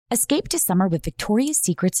Escape to summer with Victoria's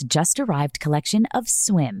Secret's just-arrived collection of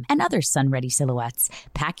swim and other sun-ready silhouettes.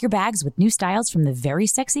 Pack your bags with new styles from the Very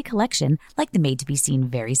Sexy collection, like the made-to-be-seen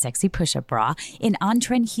Very Sexy push-up bra, in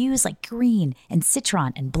on-trend hues like green and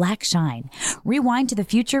citron and black shine. Rewind to the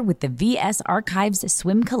future with the VS Archives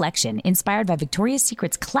swim collection, inspired by Victoria's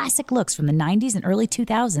Secret's classic looks from the 90s and early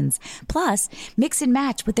 2000s. Plus, mix and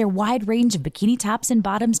match with their wide range of bikini tops and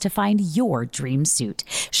bottoms to find your dream suit.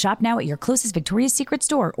 Shop now at your closest Victoria's Secret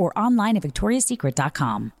store or online at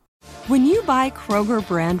victoriassecret.com. When you buy Kroger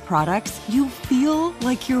brand products, you feel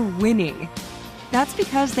like you're winning. That's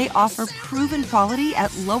because they offer proven quality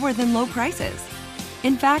at lower than low prices.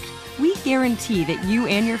 In fact, we guarantee that you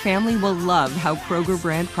and your family will love how Kroger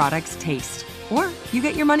brand products taste, or you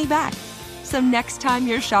get your money back. So next time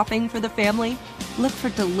you're shopping for the family, look for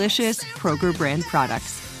delicious Kroger brand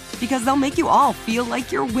products, because they'll make you all feel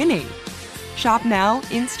like you're winning. Shop now,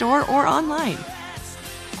 in-store, or online.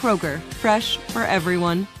 Kroger, fresh for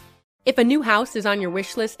everyone. If a new house is on your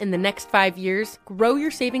wish list in the next 5 years, grow your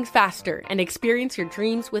savings faster and experience your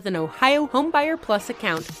dreams with an Ohio Homebuyer Plus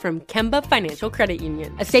account from Kemba Financial Credit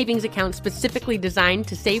Union. A savings account specifically designed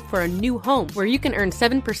to save for a new home, where you can earn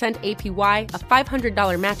 7% APY, a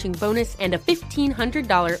 $500 matching bonus, and a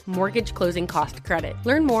 $1,500 mortgage closing cost credit.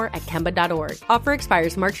 Learn more at Kemba.org. Offer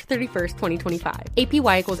expires March 31st, 2025.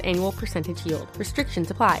 APY equals annual percentage yield. Restrictions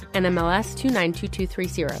apply. NMLS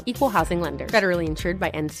 292230. Equal housing lender. Federally insured by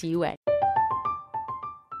NCUA.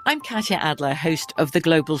 I'm Katya Adler, host of The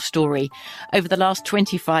Global Story. Over the last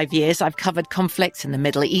 25 years, I've covered conflicts in the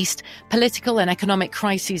Middle East, political and economic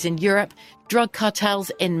crises in Europe, drug cartels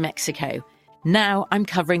in Mexico. Now I'm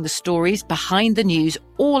covering the stories behind the news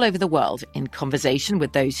all over the world in conversation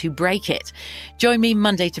with those who break it. Join me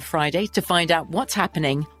Monday to Friday to find out what's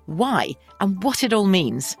happening, why, and what it all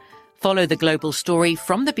means. Follow The Global Story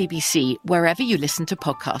from the BBC wherever you listen to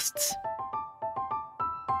podcasts.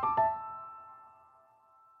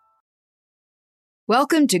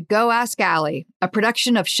 Welcome to Go Ask Allie, a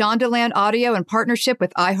production of Shondaland Audio in partnership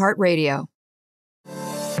with iHeartRadio.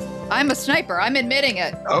 I'm a sniper. I'm admitting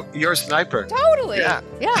it. Oh, you're a sniper. Totally. Yeah.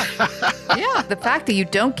 Yeah. The fact that you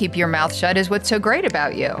don't keep your mouth shut is what's so great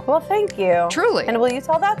about you. Well, thank you. Truly. And will you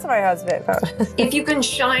tell that to my husband? If you can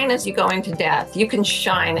shine as you go into death, you can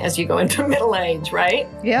shine as you go into middle age, right?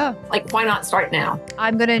 Yeah. Like, why not start now?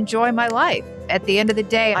 I'm going to enjoy my life. At the end of the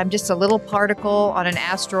day, I'm just a little particle on an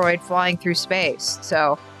asteroid flying through space.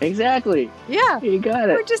 So. Exactly. Yeah. You got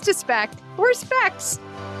it. We're just a speck. We're specks.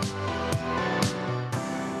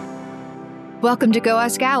 Welcome to Go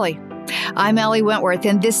Ask Allie. I'm Allie Wentworth,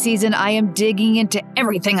 and this season I am digging into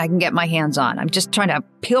everything I can get my hands on. I'm just trying to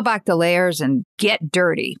peel back the layers and get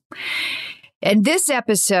dirty. And this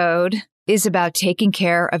episode is about taking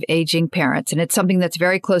care of aging parents. And it's something that's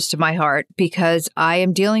very close to my heart because I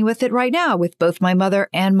am dealing with it right now with both my mother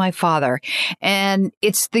and my father. And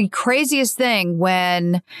it's the craziest thing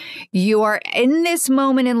when you are in this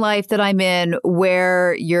moment in life that I'm in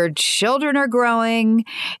where your children are growing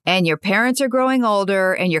and your parents are growing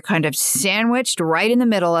older and you're kind of sandwiched right in the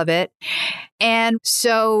middle of it. And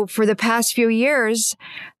so for the past few years,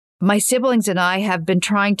 my siblings and I have been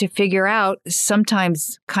trying to figure out,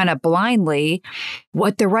 sometimes kind of blindly,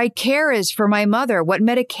 what the right care is for my mother. What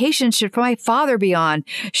medication should my father be on?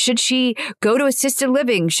 Should she go to assisted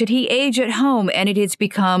living? Should he age at home? And it has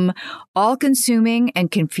become all-consuming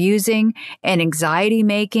and confusing and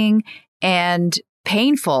anxiety-making and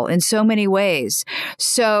painful in so many ways.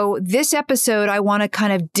 So this episode, I want to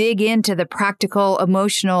kind of dig into the practical,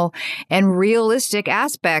 emotional, and realistic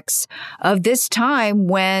aspects of this time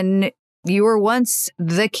when you were once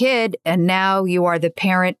the kid and now you are the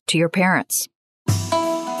parent to your parents.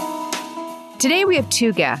 Today we have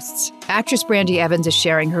two guests. Actress Brandy Evans is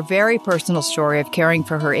sharing her very personal story of caring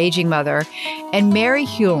for her aging mother, and Mary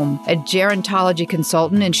Hulme, a gerontology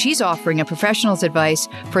consultant, and she's offering a professional's advice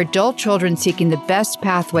for adult children seeking the best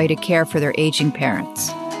pathway to care for their aging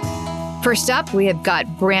parents. First up, we have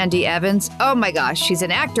got Brandy Evans. Oh my gosh, she's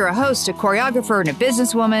an actor, a host, a choreographer, and a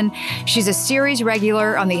businesswoman. She's a series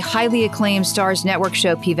regular on the highly acclaimed Starz Network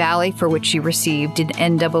show P-Valley, for which she received an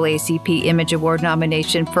NAACP Image Award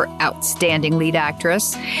nomination for Outstanding Lead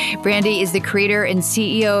Actress. Brandy is the creator and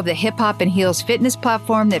CEO of the Hip Hop and Heels fitness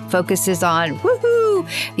platform that focuses on,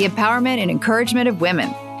 the empowerment and encouragement of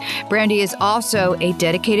women. Brandy is also a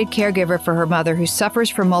dedicated caregiver for her mother who suffers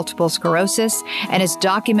from multiple sclerosis and has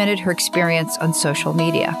documented her experience on social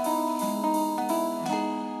media.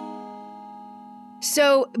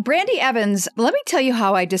 So, Brandy Evans, let me tell you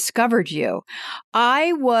how I discovered you.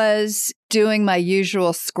 I was doing my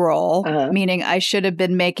usual scroll, meaning I should have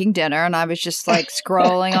been making dinner, and I was just like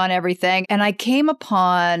scrolling on everything. And I came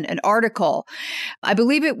upon an article. I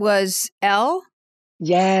believe it was Elle.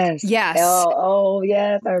 Yes. Yes. Oh,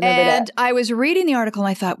 yes. I remember that. And I was reading the article and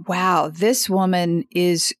I thought, wow, this woman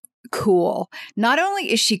is cool. Not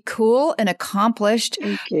only is she cool and accomplished,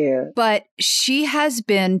 Thank you. but she has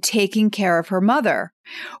been taking care of her mother,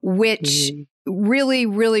 which really,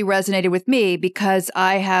 really resonated with me because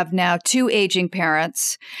I have now 2 aging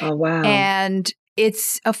parents. Oh, wow. And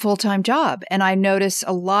it's a full-time job. And I notice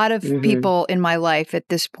a lot of people in my life at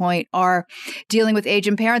this point are dealing with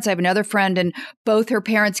aging parents. I have another friend, and both her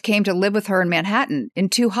parents came to live with her in Manhattan in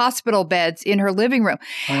 2 hospital beds in her living room.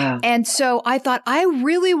 Wow. And so I thought, I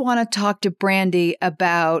really want to talk to Brandy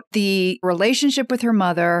about the relationship with her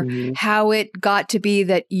mother, how it got to be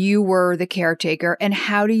that you were the caretaker, and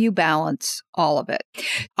how do you balance all of it?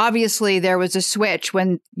 Obviously, there was a switch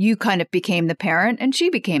when you kind of became the parent and she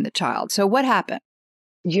became the child. So what happened?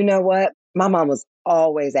 You know what? My mom was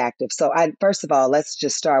always active. So first of all, let's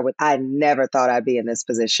just start with, I never thought I'd be in this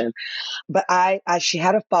position. But she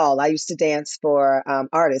had a fall. I used to dance for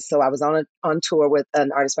artists. So I was on tour with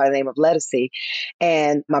an artist by the name of Lettucey.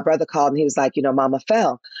 And my brother called and he was like, Mama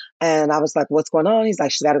fell. And I was like, what's going on? He's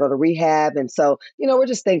like, she's got to go to rehab. And so, we're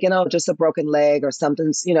just thinking, oh, just a broken leg or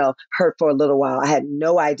something's, hurt for a little while. I had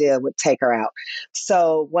no idea it would take her out.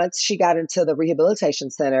 So once she got into the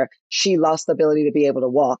rehabilitation center, she lost the ability to be able to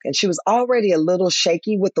walk. And she was already a little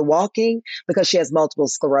shaky with the walking because she has multiple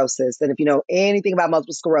sclerosis. And if you know anything about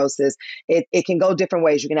multiple sclerosis, it can go different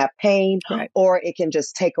ways. You can have pain, or it can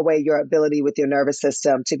just take away your ability with your nervous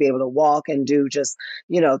system to be able to walk and do just,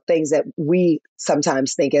 things that we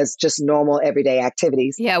sometimes think as just normal everyday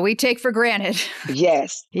activities. Yeah, we take for granted.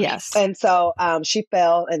 Yes. Yes. And so she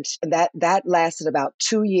fell, and that lasted about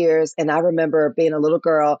 2 years. And I remember being a little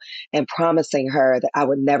girl and promising her that I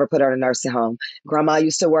would never put her in a nursing home. Grandma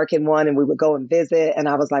used to work in one and we would go and visit. And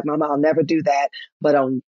I was like, Mama, I'll never do that. But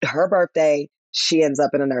on her birthday, she ends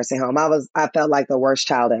up in a nursing home. I felt like the worst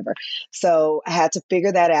child ever. So I had to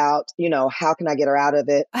figure that out. How can I get her out of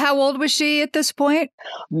it? How old was she at this point?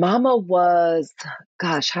 Mama was,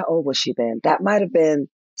 how old was she then? That might have been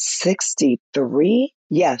 63.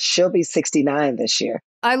 Yeah, she'll be 69 this year.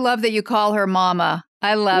 I love that you call her Mama.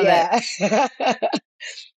 I love it.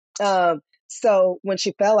 So when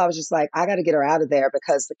she fell, I was just like, I got to get her out of there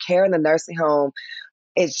because the care in the nursing home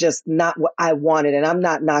is just not what I wanted. And I'm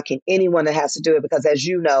not knocking anyone that has to do it because, as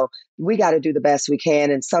you know, we got to do the best we can.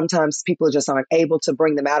 And sometimes people just aren't able to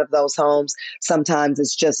bring them out of those homes. Sometimes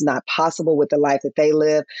it's just not possible with the life that they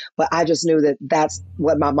live. But I just knew that that's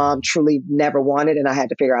what my mom truly never wanted. And I had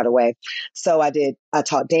to figure out a way. So I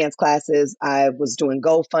taught dance classes. I was doing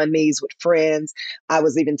GoFundMes with friends. I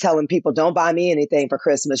was even telling people, don't buy me anything for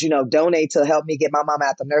Christmas, donate to help me get my mom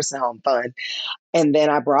out the nursing home fund. And then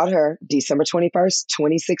I brought her December 21st,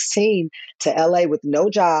 2016 to LA with no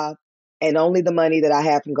job and only the money that I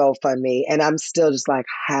have from GoFundMe. And I'm still just like,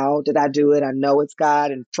 how did I do it? I know it's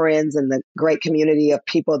God and friends and the great community of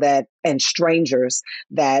people and strangers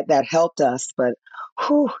that helped us. But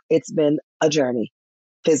it's been a journey,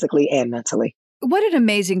 physically and mentally. What an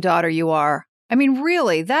amazing daughter you are. I mean,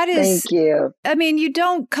 really, that is. Thank you. I mean, you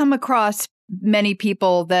don't come across many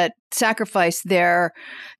people that sacrifice their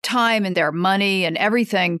time and their money and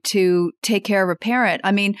everything to take care of a parent.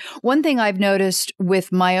 I mean, one thing I've noticed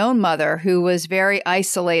with my own mother, who was very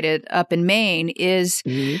isolated up in Maine, is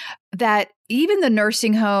that even the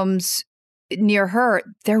nursing homes near her,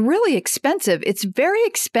 they're really expensive. It's very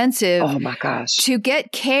expensive. Oh my gosh. To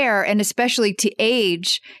get care and especially to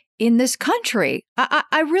age in this country.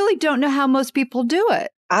 I really don't know how most people do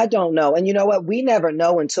it. I don't know. And you know what? We never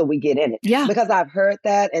know until we get in it. Yeah. Because I've heard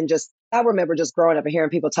that and I remember just growing up and hearing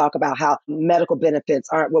people talk about how medical benefits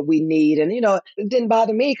aren't what we need. And, it didn't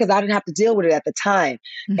bother me because I didn't have to deal with it at the time.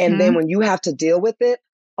 And then when you have to deal with it,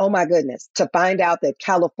 oh my goodness, to find out that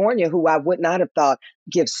California, who I would not have thought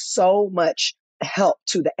gives so much help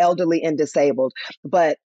to the elderly and disabled,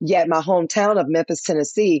 but yet my hometown of Memphis,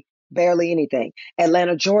 Tennessee, barely anything.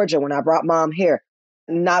 Atlanta, Georgia, when I brought mom here,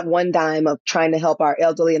 not one dime of trying to help our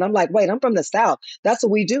elderly. And I'm like, wait, I'm from the South. That's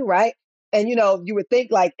what we do, right? And, you would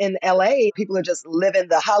think like in LA, people are just living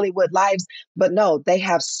the Hollywood lives. But no, they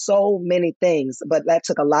have so many things. But that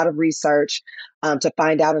took a lot of research to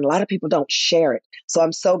find out. And a lot of people don't share it. So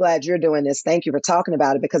I'm so glad you're doing this. Thank you for talking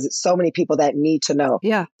about it because it's so many people that need to know.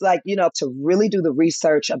 Yeah. Like, to really do the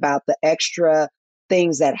research about the extra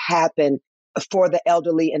things that happen for the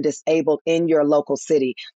elderly and disabled in your local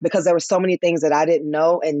city, because there were so many things that I didn't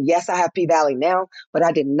know. And yes, I have P-Valley now, but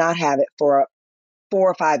I did not have it for 4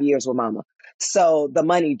 or 5 years with mama. So the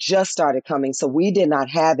money just started coming. So we did not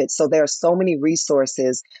have it. So there are so many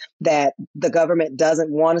resources that the government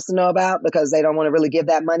doesn't want us to know about because they don't want to really give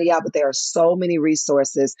that money out. But there are so many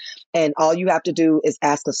resources. And all you have to do is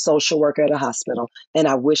ask a social worker at a hospital. And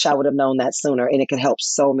I wish I would have known that sooner. And it could help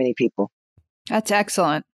so many people. That's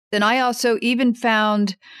excellent. And I also even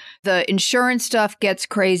found the insurance stuff gets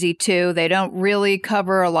crazy too. They don't really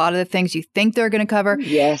cover a lot of the things you think they're going to cover.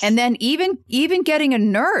 Yes. And then even getting a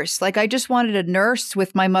nurse, like I just wanted a nurse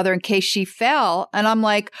with my mother in case she fell. And I'm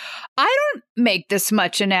like, I don't make this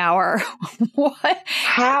much an hour. What?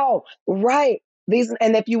 How? Right.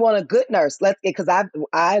 And if you want a good nurse, because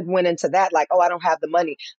I went into that like, oh, I don't have the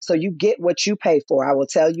money. So you get what you pay for. I will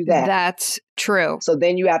tell you that. That's true. So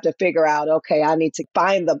then you have to figure out, okay, I need to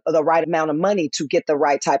find the right amount of money to get the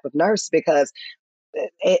right type of nurse, because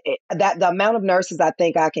that the amount of nurses I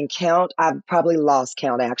think I can count, I've probably lost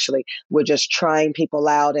count actually. We're just trying people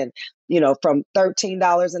out, and from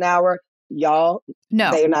 $13 an hour. Y'all, no,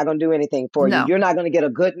 they're not going to do anything for No. you. You're not going to get a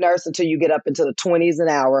good nurse until you get up into the 20s an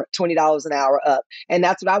hour, $20 an hour up. And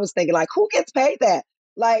that's what I was thinking, like, who gets paid that?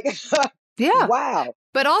 Like, yeah. Wow.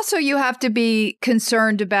 But also you have to be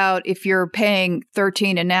concerned about if you're paying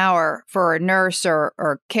 $13 an hour for a nurse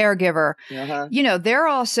or caregiver. Uh-huh. They're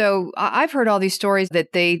also, I've heard all these stories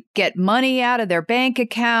that they get money out of their bank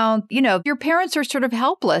account. Your parents are sort of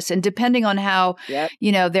helpless, and depending on how, Yep.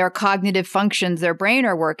 Their cognitive functions, their brain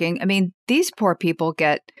are working. I mean, these poor people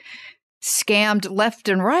get scammed left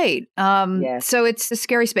and right. Yes. So it's a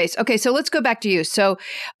scary space. Okay, so let's go back to you. So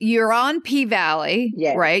you're on P-Valley,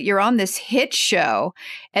 Yes. right? You're on this hit show.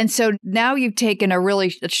 And so now you've taken a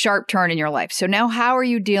really sharp turn in your life. So now how are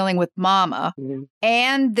you dealing with mama Mhm.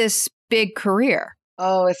 and this big career?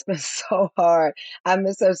 Oh, it's been so hard. I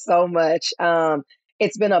miss her so much.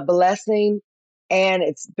 It's been a blessing, and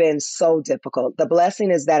it's been so difficult. The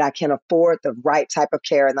blessing is that I can afford the right type of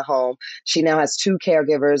care in the home. She now has 2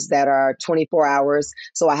 caregivers that are 24 hours.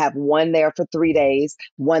 So I have one there for 3 days,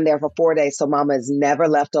 one there for 4 days. So mama is never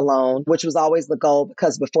left alone, which was always the goal,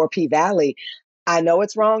 because before P-Valley, I know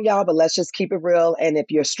it's wrong, y'all, but let's just keep it real. And if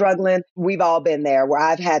you're struggling, we've all been there where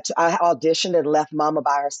I auditioned and left mama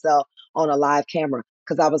by herself on a live camera.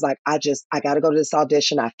 Because I was like, I got to go to this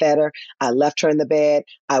audition. I fed her. I left her in the bed.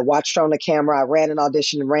 I watched her on the camera. I ran an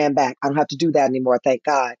audition and ran back. I don't have to do that anymore, thank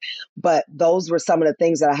God. But those were some of the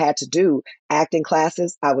things that I had to do. Acting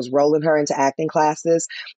classes, I was rolling her into acting classes.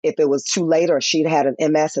 If it was too late or she'd had an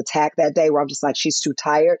MS attack that day where I'm just like, she's too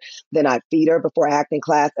tired, then I'd feed her before acting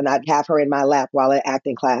class, and I'd have her in my lap while at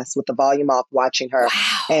acting class with the volume off, watching her.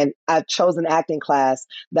 Wow. And I chose an acting class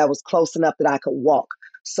that was close enough that I could walk.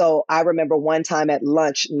 So I remember one time at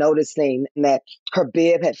lunch noticing that her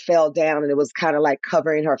bib had fell down and it was kind of like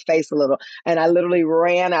covering her face a little. And I literally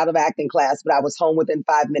ran out of acting class, but I was home within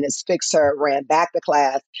 5 minutes, fixed her, ran back to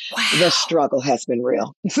class. Wow. The struggle has been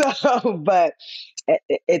real. But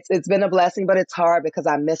it's been a blessing, but it's hard because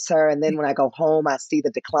I miss her. And then when I go home, I see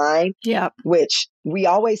the decline, Yep. which we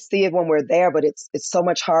always see it when we're there, but it's so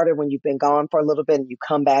much harder when you've been gone for a little bit and you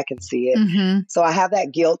come back and see it. Mm-hmm. So I have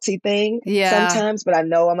that guilty thing sometimes, but I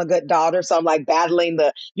know I'm a good daughter. So I'm like battling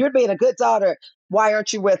you're being a good daughter. Why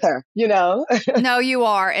aren't you with her? No, you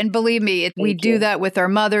are. And believe me, we do that with our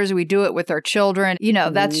mothers. We do it with our children.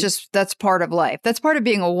 That's part of life. That's part of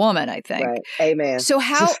being a woman, I think. Right. Amen. So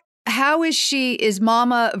how is she? Is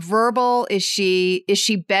mama verbal? Is she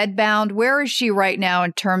bedbound? Where is she right now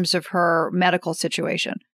in terms of her medical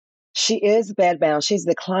situation? She is bedbound. She's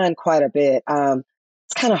declined quite a bit.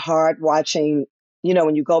 It's kind of hard watching,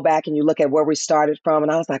 when you go back and you look at where we started from.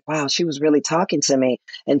 And I was like, wow, she was really talking to me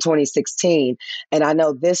in 2016. And I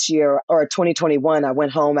know this year, or 2021, I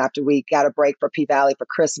went home after we got a break for P-Valley for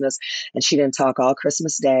Christmas, and she didn't talk all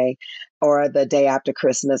Christmas Day or the day after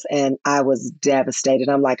Christmas. And I was devastated.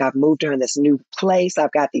 I'm like, I've moved her in this new place.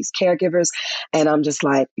 I've got these caregivers. And I'm just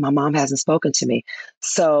like, my mom hasn't spoken to me.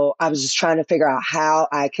 So I was just trying to figure out how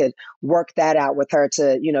I could work that out with her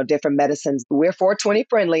to, different medicines. We're 420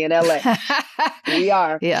 friendly in LA. We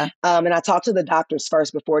are. Yeah. And I talked to the doctors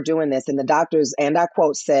first before doing this. And the doctors, and I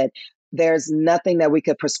quote, said, there's nothing that we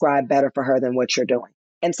could prescribe better for her than what you're doing.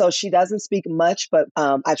 And so she doesn't speak much, but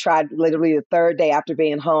I tried literally the 3rd day after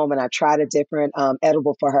being home, and I tried a different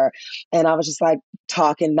edible for her. And I was just like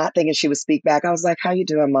talking, not thinking she would speak back. I was like, how you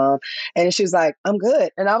doing, Mom? And she was like, I'm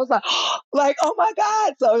good. And I was like, oh my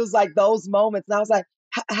God. So it was like those moments. And I was like,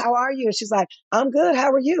 how are you? And she's like, I'm good.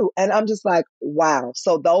 How are you? And I'm just like, wow.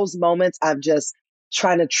 So those moments,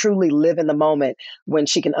 trying to truly live in the moment when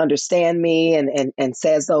she can understand me and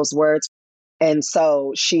says those words. And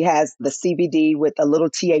so she has the CBD with a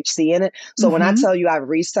little THC in it. So when I tell you I've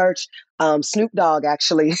researched, Snoop Dogg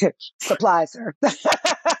actually supplies her.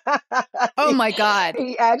 Oh my God.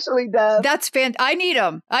 He actually does. That's I need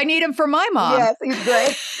him. I need him for my mom. Yes, he's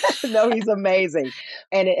great. No, he's amazing.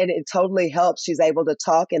 And it totally helps. She's able to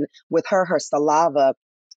talk. And with her saliva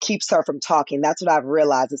keeps her from talking. That's what I've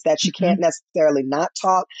realized, is that she can't necessarily not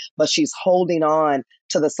talk, but she's holding on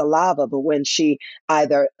to the saliva. But when she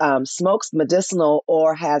either smokes medicinal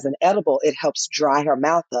or has an edible, it helps dry her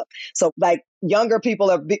mouth up. So like younger people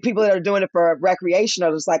that are doing it for recreation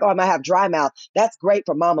are just like, oh, I might have dry mouth. That's great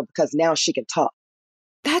for mama because now she can talk.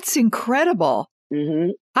 That's incredible.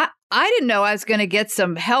 I didn't know I was going to get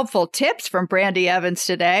some helpful tips from Brandy Evans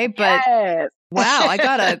today, but yes. Wow, you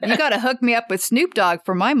gotta hook me up with Snoop Dogg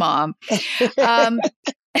for my mom.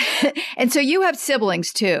 And so you have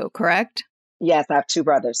siblings too, correct? Yes, I have two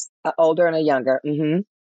brothers, an older and a younger.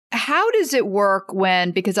 How does it work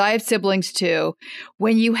because I have siblings too,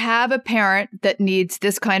 when you have a parent that needs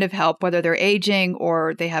this kind of help, whether they're aging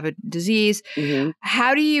or they have a disease,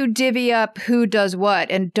 how do you divvy up who does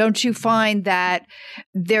what? And don't you find that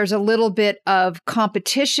there's a little bit of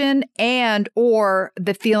competition and or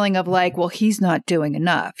the feeling of like, well, he's not doing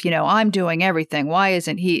enough. I'm doing everything. Why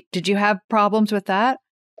isn't he? Did you have problems with that?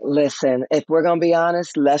 Listen, if we're going to be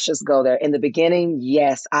honest, let's just go there. In the beginning,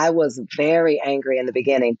 yes, I was very angry in the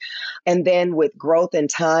beginning. And then with growth in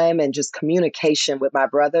time and just communication with my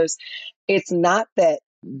brothers, it's not that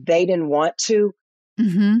they didn't want to,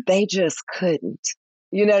 they just couldn't.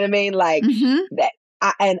 You know what I mean? Like that.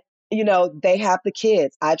 They have the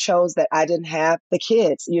kids. I chose that I didn't have the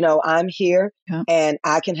kids. I'm here and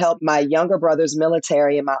I can help my younger brother's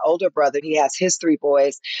military and my older brother, he has his 3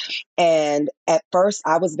 boys. And at first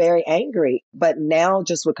I was very angry, but now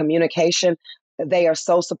just with communication, they are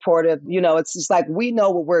so supportive. It's just like, we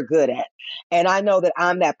know what we're good at. And I know that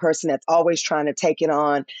I'm that person that's always trying to take it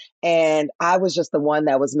on. And I was just the one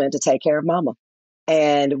that was meant to take care of mama.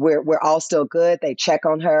 And we're all still good. They check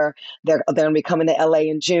on her. They're going to be coming to LA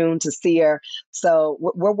in June to see her. So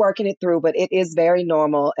we're working it through, but it is very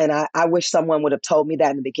normal. And I wish someone would have told me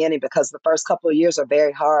that in the beginning, because the first couple of years are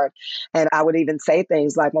very hard. And I would even say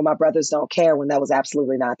things like, well, my brothers don't care, when that was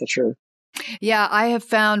absolutely not the truth. Yeah, I have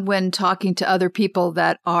found when talking to other people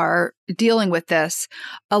that are dealing with this,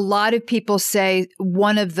 a lot of people say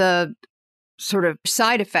one of the sort of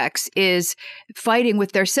side effects is fighting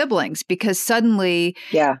with their siblings, because suddenly,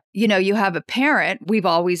 you have a parent. We've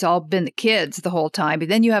always all been the kids the whole time, but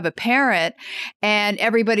then you have a parent and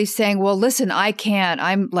everybody's saying, well, listen, I can't,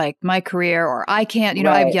 I'm like my career, or I can't,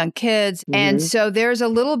 I have young kids. And so there's a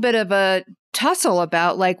little bit of a tussle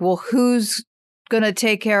about like, well, who's going to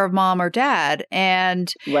take care of mom or dad?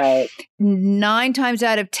 And 9 times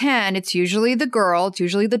out of 10, it's usually the girl, it's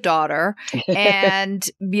usually the daughter. And,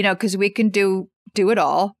 because we can do it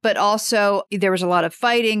all. But also there was a lot of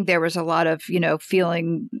fighting. There was a lot of,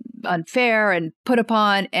 feeling unfair and put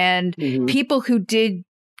upon. And people who did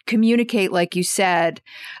communicate, like you said,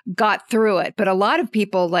 got through it. But a lot of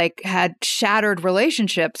people had shattered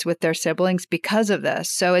relationships with their siblings because of this.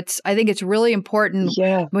 So I think it's really important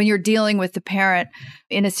when you're dealing with the parent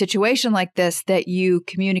in a situation like this, that you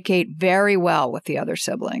communicate very well with the other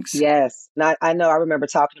siblings. Yes. And I know I remember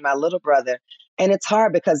talking to my little brother, and it's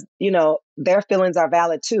hard because, their feelings are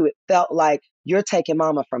valid too. It felt like, you're taking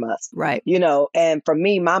mama from us. Right. And for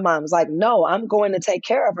me, my mom was like, no, I'm going to take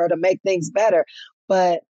care of her to make things better.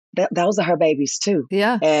 But those are her babies too.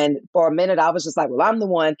 Yeah. And for a minute, I was just like, well, I'm the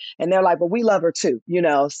one. And they're like, well, we love her too,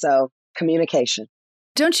 so communication.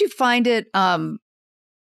 Don't you find it,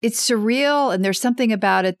 it's surreal, and there's something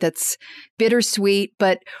about it that's bittersweet,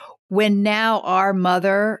 but when now our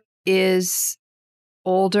mother is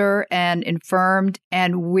older and infirmed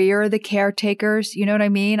and we're the caretakers, you know what I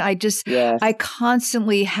mean? I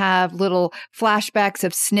constantly have little flashbacks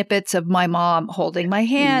of snippets of my mom holding my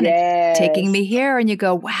hand and taking me here, and you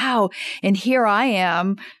go, wow. And here I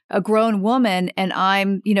am, a grown woman, and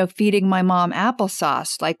I'm, feeding my mom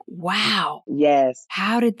applesauce. Like, wow. Yes.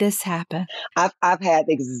 How did this happen? I've had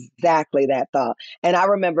exactly that thought. And I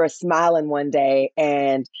remember smiling one day,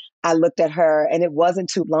 and I looked at her, and it wasn't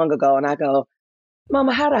too long ago, and I go,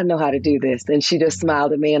 Mama, how do I know how to do this? And she just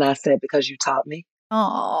smiled at me, and I said, because you taught me.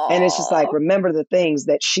 Oh. And it's just like, remember the things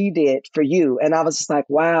that she did for you. And I was just like,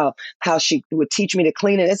 wow, how she would teach me to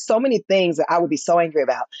clean it. It's so many things that I would be so angry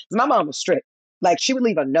about. My mom was strict. Like, she would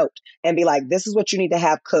leave a note and be like, this is what you need to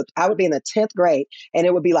have cooked. I would be in the 10th grade, and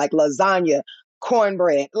it would be like lasagna,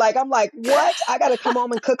 cornbread. Like, I'm like, what? I got to come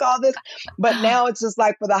home and cook all this. But now it's just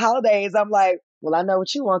like, for the holidays, I'm like, well, I know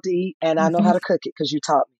what you want to eat and I know how to cook it because you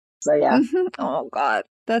taught me. So yeah. Oh, God.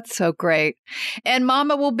 That's so great. And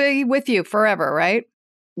Mama will be with you forever, right?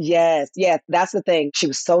 Yes, that's the thing. She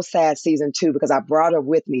was so sad season 2 because I brought her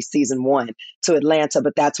with me season 1 to Atlanta,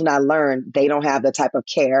 but that's when I learned they don't have the type of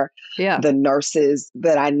care. Yeah. The nurses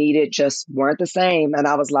that I needed just weren't the same. And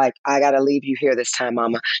I was like, I got to leave you here this time,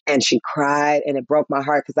 Mama. And she cried and it broke my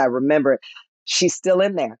heart because I remember she's still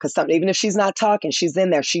in there because even if she's not talking, she's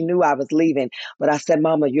in there. She knew I was leaving, but I said,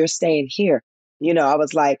 Mama, you're staying here. I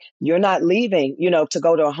was like, you're not leaving, to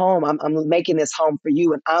go to a home. I'm making this home for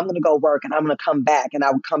you and I'm going to go work and I'm going to come back. And I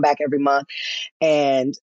would come back every month.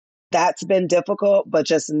 And that's been difficult, but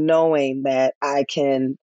just knowing that I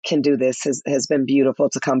can do this has been beautiful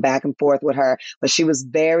to come back and forth with her. But she was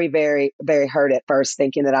very, very, very hurt at first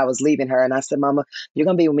thinking that I was leaving her. And I said, Mama, you're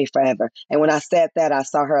going to be with me forever. And when I said that, I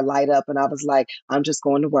saw her light up and I was like, I'm just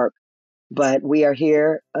going to work. But we are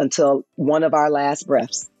here until one of our last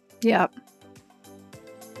breaths. Yeah.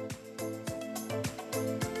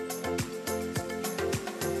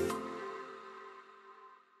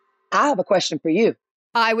 I have a question for you.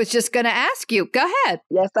 I was just going to ask you. Go ahead.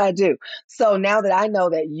 Yes, I do. So now that I know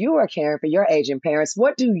that you are caring for your aging parents,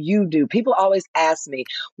 what do you do? People always ask me,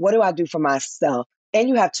 what do I do for myself? And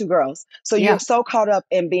you have 2 girls. So you're so caught up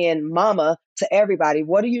in being mama to everybody.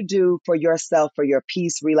 What do you do for yourself, for your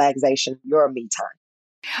peace, relaxation, your me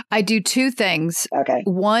time? I do 2 things. Okay.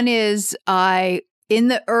 One is in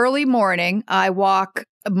the early morning, I walk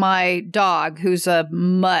my dog, who's a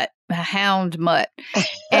hound mutt.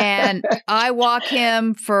 And I walk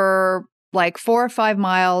him for like 4 or 5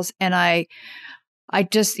 miles. And I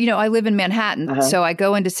just, I live in Manhattan. So I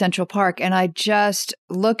go into Central Park and I just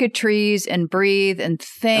look at trees and breathe and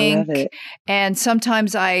think. I love it. And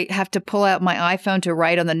sometimes I have to pull out my iPhone to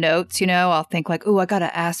write on the notes. I'll think like, oh, I got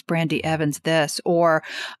to ask Brandy Evans this, or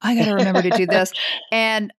I got to remember to do this.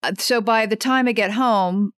 And so by the time I get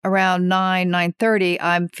home around 9:30,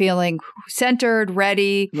 I'm feeling centered,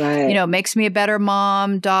 ready, right. Makes me a better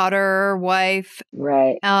mom, daughter, wife.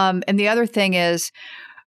 Right. And the other thing is,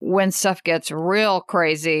 when stuff gets real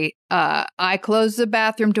crazy, I close the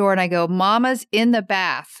bathroom door and I go, Mama's in the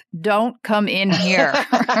bath. Don't come in here.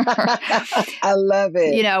 I love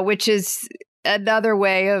it. Which is another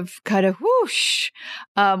way of kind of whoosh.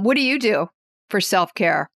 What do you do for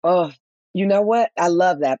self-care? Oh, you know what? I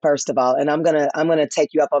love that, first of all. And I'm gonna take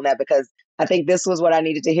you up on that because I think this was what I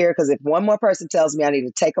needed to hear. Because if one more person tells me I need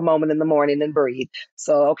to take a moment in the morning and breathe.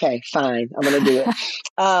 So, okay, fine. I'm going to do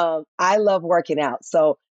it. I love working out.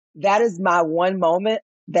 So that is my one moment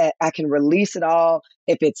that I can release it all.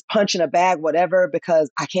 If it's punching a bag, whatever,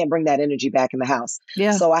 because I can't bring that energy back in the house.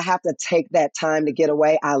 Yeah. So I have to take that time to get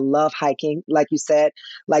away. I love hiking, like you said,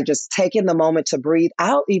 like just taking the moment to breathe.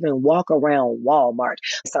 I'll even walk around Walmart.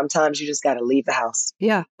 Sometimes you just got to leave the house.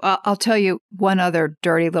 Yeah. I'll tell you one other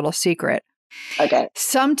dirty little secret. Okay.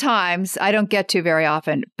 Sometimes, I don't get to very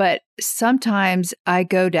often, but sometimes I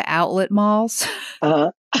go to outlet malls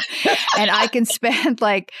and I can spend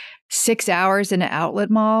like 6 hours in an outlet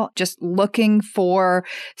mall just looking for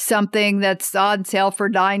something that's on sale for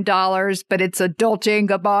 $9, but it's a Dolce &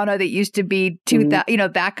 Gabbana that used to be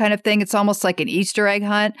 $2,000, that kind of thing. It's almost like an Easter egg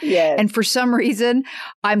hunt. Yes. And for some reason,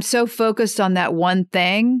 I'm so focused on that one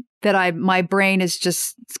thing that my brain is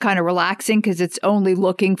just kind of relaxing because it's only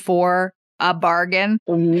looking for a bargain.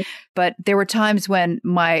 Mm-hmm. But there were times when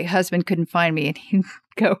my husband couldn't find me and he'd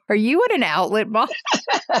go, are you at an outlet mall?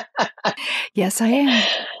 Yes, I am.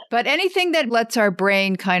 But anything that lets our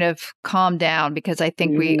brain kind of calm down, because I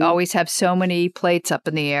think we always have so many plates up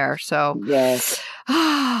in the air. So yes.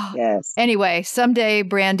 Yes. Anyway, someday,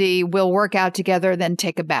 Brandy, we'll work out together, then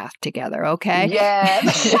take a bath together. Okay.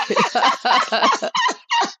 Yes.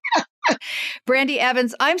 Brandy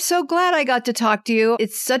Evans, I'm so glad I got to talk to you.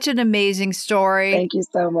 It's such an amazing story. Thank you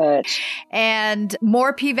so much. And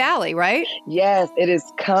more P-Valley, right? Yes, it is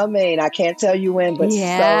coming. I can't tell you when, but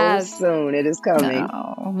so soon it is coming.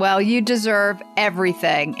 Oh, well, you deserve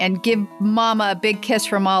everything. And give Mama a big kiss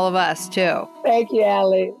from all of us, too. Thank you,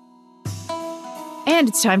 Allie. And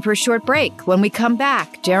it's time for a short break. When we come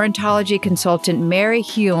back, gerontology consultant Mary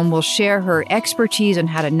Hume will share her expertise on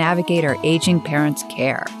how to navigate our aging parents'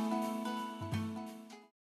 care.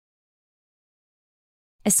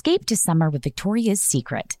 Escape to summer with Victoria's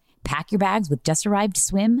Secret. Pack your bags with just-arrived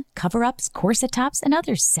swim, cover-ups, corset tops, and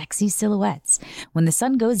other sexy silhouettes. When the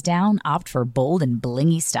sun goes down, opt for bold and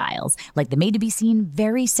blingy styles, like the made-to-be-seen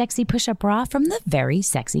Very Sexy Push-Up Bra from the Very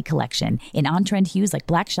Sexy Collection, in on-trend hues like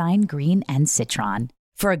black shine, green, and citron.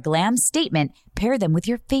 For a glam statement, pair them with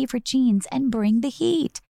your favorite jeans and bring the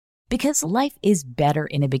heat. Because life is better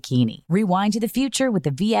in a bikini. Rewind to the future with the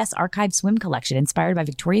VS Archive Swim Collection inspired by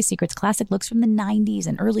Victoria's Secret's classic looks from the 90s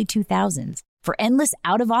and early 2000s. For endless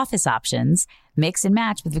out-of-office options, mix and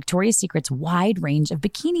match with Victoria's Secret's wide range of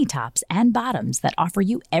bikini tops and bottoms that offer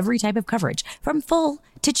you every type of coverage, from full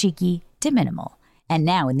to cheeky to minimal. And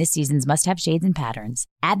now in this season's must-have shades and patterns,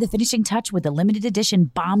 add the finishing touch with the limited edition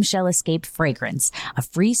Bombshell Escape fragrance, a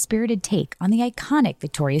free-spirited take on the iconic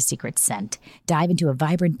Victoria's Secret scent. Dive into a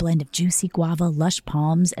vibrant blend of juicy guava, lush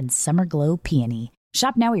palms, and summer glow peony.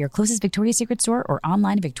 Shop now at your closest Victoria's Secret store or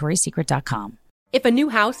online at victoriassecret.com. If a new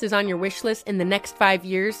house is on your wish list in the next 5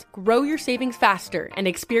 years, grow your savings faster and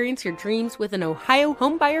experience your dreams with an Ohio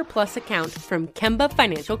Homebuyer Plus account from Kemba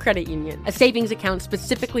Financial Credit Union. A savings account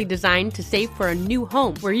specifically designed to save for a new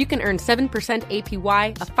home, where you can earn 7%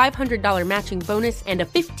 APY, a $500 matching bonus, and a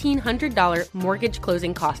 $1,500 mortgage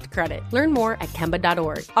closing cost credit. Learn more at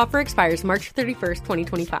Kemba.org. Offer expires March 31st,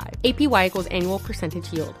 2025. APY equals annual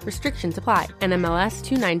percentage yield. Restrictions apply. NMLS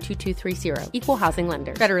 292230. Equal housing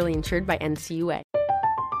lender. Federally insured by NCUA.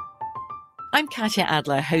 I'm Katya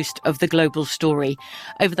Adler, host of The Global Story.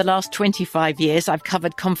 Over the last 25 years, I've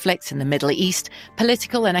covered conflicts in the Middle East,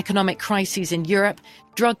 political and economic crises in Europe,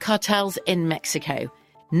 drug cartels in Mexico.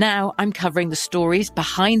 Now I'm covering the stories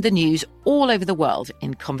behind the news all over the world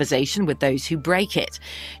in conversation with those who break it.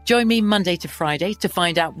 Join me Monday to Friday to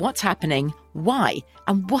find out what's happening, why,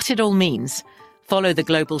 and what it all means. Follow The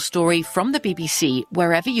Global Story from the BBC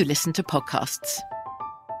wherever you listen to podcasts.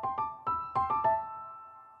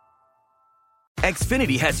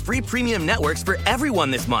 Xfinity has free premium networks for everyone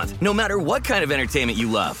this month, no matter what kind of entertainment you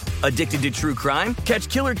love. Addicted to true crime? Catch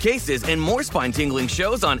killer cases and more spine-tingling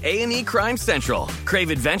shows on A&E Crime Central. Crave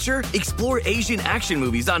adventure? Explore Asian action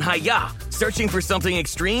movies on Hi-YAH. Searching for something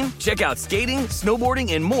extreme? Check out skating,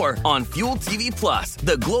 snowboarding, and more on Fuel TV Plus,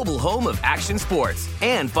 the global home of action sports.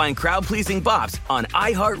 And find crowd-pleasing bops on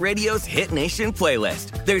iHeartRadio's Hit Nation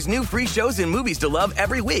playlist. There's new free shows and movies to love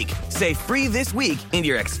every week. Say free this week in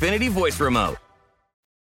your Xfinity voice remote.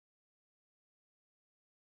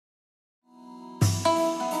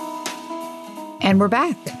 And we're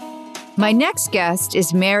back. My next guest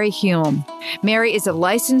is Mary Hume. Mary is a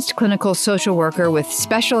licensed clinical social worker with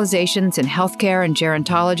specializations in healthcare and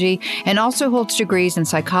gerontology, and also holds degrees in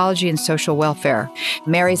psychology and social welfare.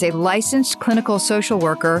 Mary is a licensed clinical social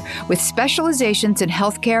worker with specializations in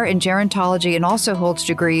healthcare and gerontology, and also holds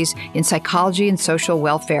degrees in psychology and social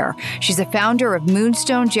welfare. She's a founder of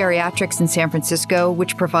Moonstone Geriatrics in San Francisco,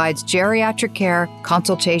 which provides geriatric care,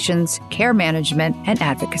 consultations, care management, and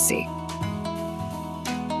advocacy.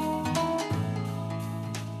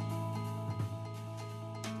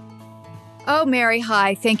 Oh, Mary,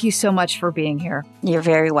 hi. Thank you so much for being here. You're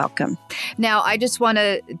very welcome. Now, I just want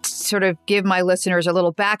to sort of give my listeners a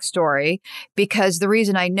little backstory, because the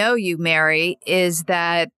reason I know you, Mary, is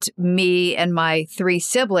that me and my 3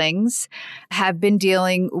 siblings have been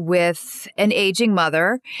dealing with an aging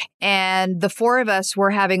mother, and the 4 of us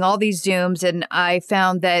were having all these Zooms, and I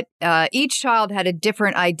found that each child had a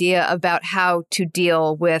different idea about how to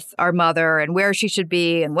deal with our mother and where she should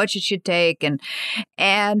be and what she should take.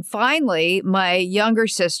 And finally, my younger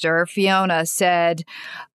sister, Fiona, said,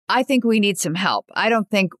 I think we need some help. I don't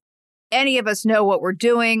think any of us know what we're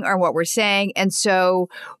doing or what we're saying. And so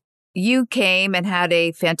you came and had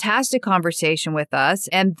a fantastic conversation with us.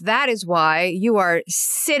 And that is why you are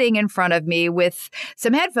sitting in front of me with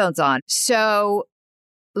some headphones on. So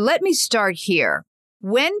let me start here.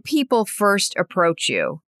 When people first approach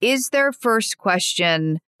you, is their first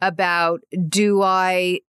question about, do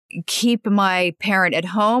I keep my parent at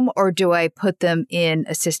home or do I put them in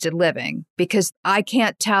assisted living? Because I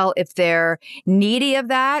can't tell if they're needy of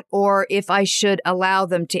that or if I should allow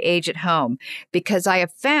them to age at home. Because I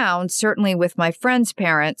have found, certainly with my friends'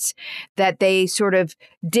 parents, that they sort of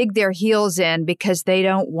dig their heels in because they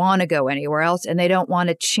don't want to go anywhere else and they don't want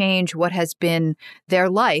to change what has been their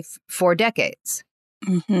life for decades.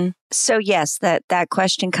 Mm-hmm. So yes, that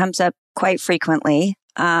question comes up quite frequently.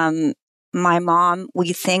 My mom,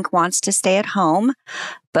 we think, wants to stay at home,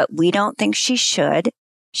 but we don't think she should.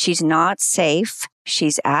 She's not safe.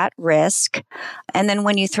 She's at risk. And then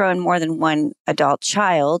when you throw in more than one adult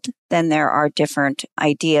child, then there are different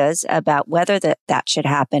ideas about whether that should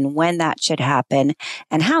happen, when that should happen,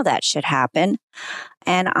 and how that should happen.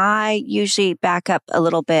 And I usually back up a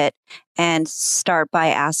little bit and start by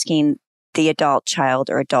asking the adult child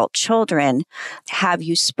or adult children, have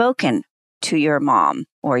you spoken to your mom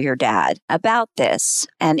or your dad about this?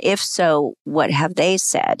 And if so, what have they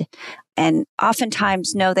said? And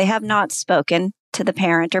oftentimes, no, they have not spoken. to the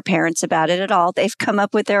parent or parents about it at all. They've come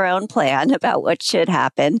up with their own plan about what should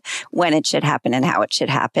happen, when it should happen, and how it should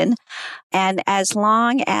happen. And as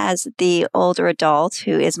long as the older adult,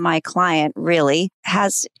 who is my client, really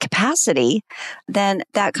has capacity, then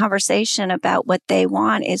that conversation about what they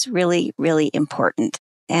want is really, really important.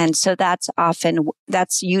 And so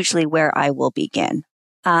that's usually where I will begin.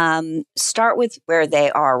 Start with where they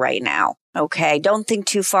are right now. Okay. Don't think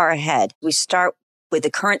too far ahead. We start with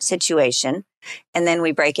the current situation and then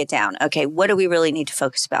we break it down. Okay. What do we really need to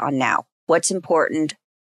focus on now? What's important?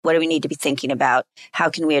 What do we need to be thinking about? How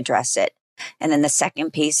can we address it? And then the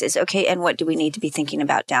second piece is, okay, and what do we need to be thinking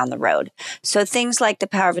about down the road? So things like the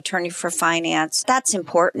power of attorney for finance, that's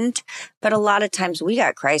important. But a lot of times we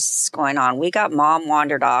got crisis going on. We got mom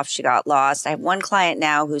wandered off. She got lost. I have one client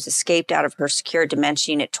now who's escaped out of her secure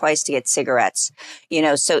dementia unit twice to get cigarettes.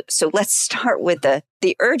 So let's start with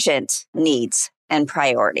the urgent needs and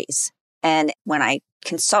priorities. And when I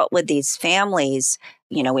consult with these families,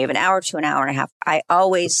 we have an hour to an hour and a half. I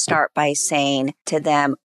always start by saying to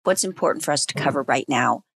them, what's important for us to cover right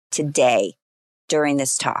now, today, during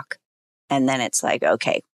this talk? And then it's like,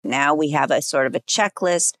 okay, now we have a sort of a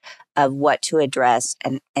checklist of what to address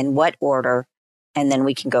and what order, and then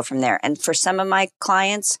we can go from there. And for some of my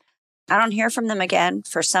clients, I don't hear from them again.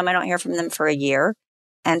 For some, I don't hear from them for a year.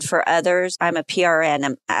 And for others, I'm a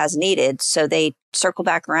PRN as needed. So they circle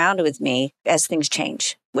back around with me as things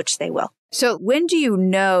change, which they will. So when do you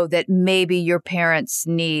know that maybe your parents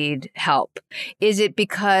need help? Is it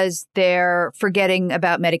because they're forgetting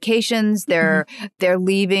about medications? They're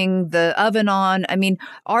leaving the oven on? I mean,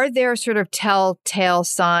 are there sort of telltale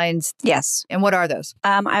signs? Yes. And what are those?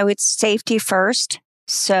 I would safety first.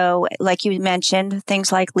 So like you mentioned,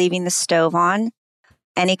 things like leaving the stove on,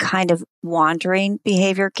 any kind of wandering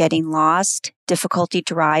behavior, getting lost, difficulty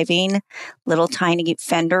driving, little tiny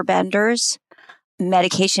fender benders,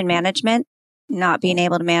 medication management, not being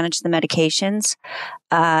able to manage the medications,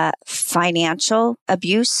 financial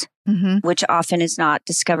abuse, which often is not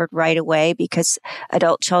discovered right away because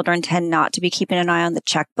adult children tend not to be keeping an eye on the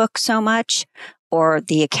checkbook so much or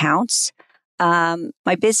the accounts.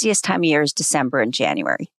 My busiest time of year is December and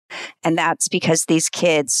January. And that's because these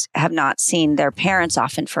kids have not seen their parents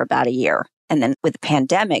often for about a year. And then with the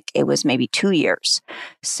pandemic, it was maybe 2 years.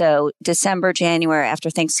 So December, January, after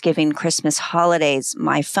Thanksgiving, Christmas holidays,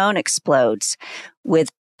 my phone explodes with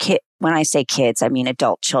when I say kids, I mean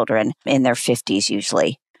adult children in their 50s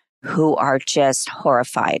usually, who are just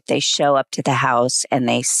horrified. They show up to the house and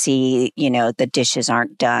they see, the dishes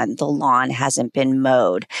aren't done. The lawn hasn't been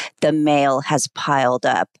mowed. The mail has piled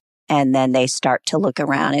up. And then they start to look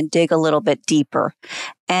around and dig a little bit deeper.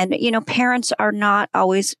 And, parents are not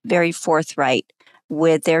always very forthright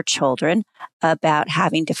with their children about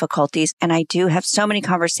having difficulties. And I do have so many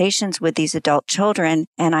conversations with these adult children.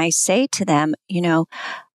 And I say to them,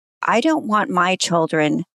 I don't want my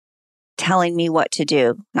children telling me what to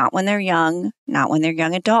do, not when they're young, not when they're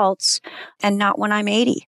young adults, and not when I'm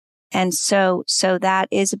 80. And so that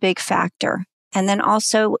is a big factor. And then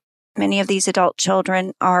also, many of these adult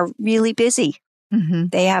children are really busy.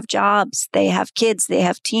 They have jobs, they have kids, they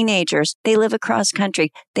have teenagers, they live across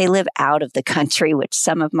country, they live out of the country, which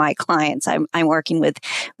some of my clients, I'm working with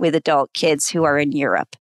adult kids who are in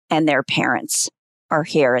Europe and their parents are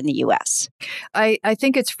here in the U.S. I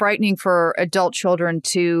think it's frightening for adult children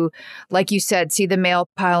to, like you said, see the mail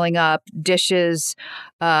piling up, dishes,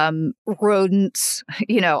 rodents,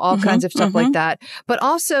 all kinds of stuff like that. But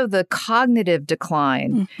also the cognitive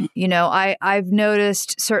decline. I've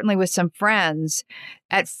noticed, certainly with some friends,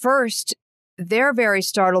 at first, they're very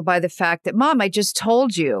startled by the fact that, Mom, I just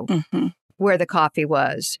told you where the coffee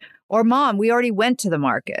was. Or, Mom, we already went to the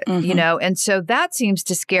market, and so that seems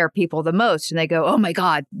to scare people the most. And they go, oh, my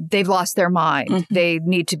God, they've lost their mind. They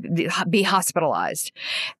need to be hospitalized.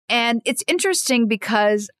 And it's interesting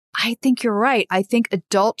because I think you're right. I think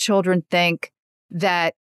adult children think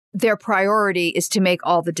that their priority is to make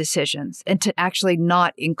all the decisions and to actually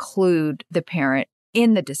not include the parent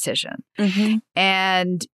in the decision.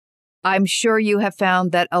 And I'm sure you have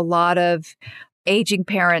found that a lot of aging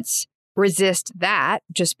parents resist that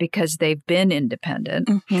just because they've been independent.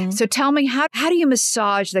 So tell me, how do you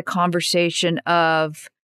massage the conversation of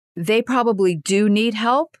they probably do need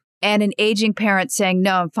help and an aging parent saying,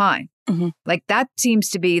 no, I'm fine? Like that seems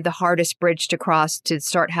to be the hardest bridge to cross to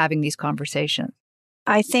start having these conversations.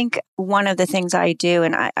 I think one of the things I do,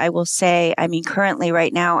 and I will say, currently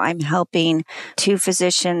right now, I'm helping 2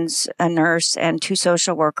 physicians, a nurse, and 2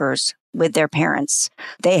 social workers with their parents.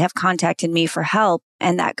 They have contacted me for help.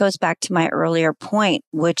 And that goes back to my earlier point,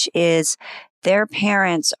 which is their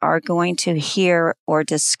parents are going to hear or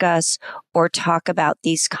discuss or talk about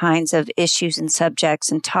these kinds of issues and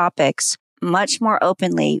subjects and topics much more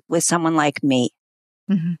openly with someone like me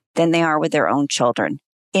than they are with their own children.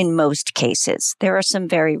 In most cases, there are some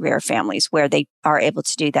very rare families where they are able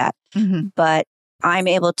to do that. But I'm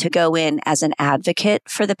able to go in as an advocate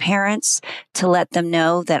for the parents to let them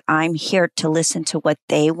know that I'm here to listen to what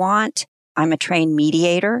they want. I'm a trained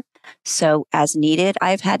mediator. So as needed,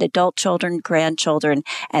 I've had adult children, grandchildren,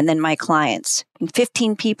 and then my clients,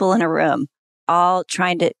 15 people in a room, all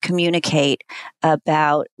trying to communicate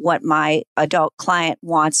about what my adult client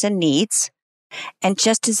wants and needs. And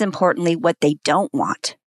just as importantly, what they don't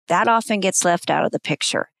want. That often gets left out of the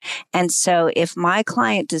picture. And so if my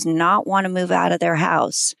client does not want to move out of their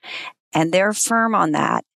house and they're firm on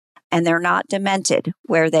that and they're not demented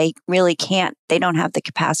where they really can't, they don't have the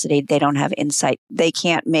capacity, they don't have insight, they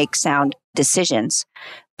can't make sound decisions.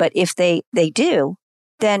 But if they do,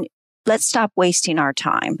 then let's stop wasting our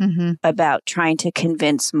time about trying to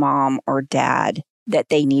convince mom or dad that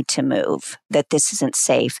they need to move, that this isn't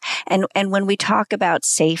safe. And when we talk about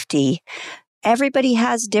safety, everybody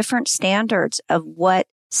has different standards of what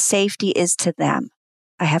safety is to them.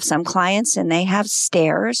 I have some clients and they have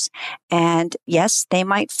stairs, and yes, they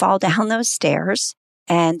might fall down those stairs,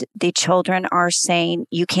 and the children are saying,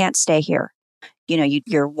 you can't stay here. You know,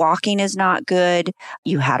 your walking is not good.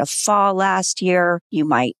 You had a fall last year. You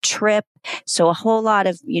might trip. So a whole lot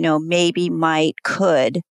of, maybe, might,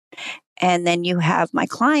 could. And then you have my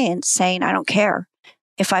clients saying, I don't care.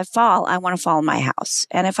 If I fall, I want to fall in my house.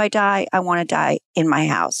 And if I die, I want to die in my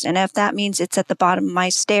house. And if that means it's at the bottom of my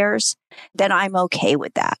stairs, then I'm okay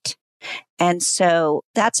with that. And so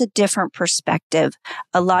that's a different perspective.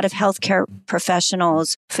 A lot of healthcare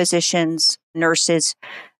professionals, physicians, nurses,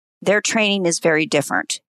 their training is very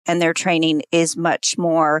different. And their training is much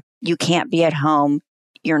more, you can't be at home,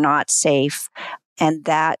 you're not safe. And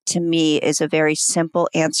that, to me, is a very simple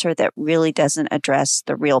answer that really doesn't address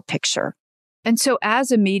the real picture. And so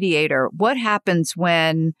as a mediator, what happens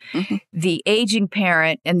when the aging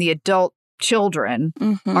parent and the adult children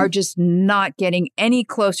are just not getting any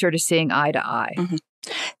closer to seeing eye to eye?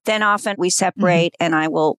 Then often we separate and I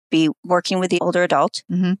will be working with the older adult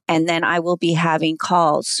and then I will be having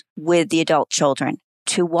calls with the adult children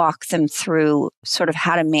to walk them through sort of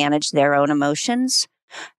how to manage their own emotions,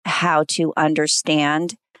 how to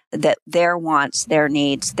understand that their wants, their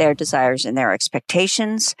needs, their desires, and their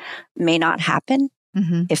expectations may not happen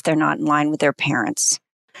if they're not in line with their parents.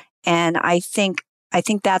 And I think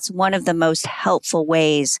that's one of the most helpful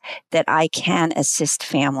ways that I can assist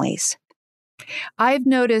families. I've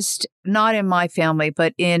noticed, not in my family,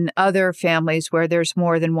 but in other families where there's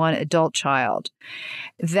more than one adult child,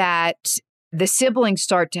 that the siblings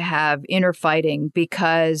start to have inner fighting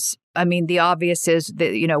because, the obvious is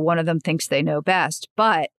that, one of them thinks they know best,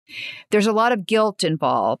 but there's a lot of guilt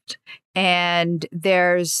involved. And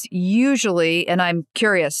there's usually, and I'm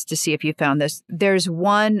curious to see if you found this, there's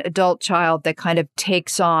one adult child that kind of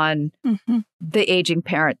takes on the aging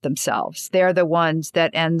parent themselves. They're the ones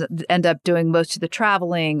that end up doing most of the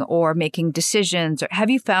traveling or making decisions. Have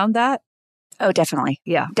you found that? Oh, definitely.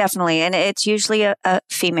 Yeah. Definitely. And it's usually a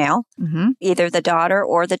female, either the daughter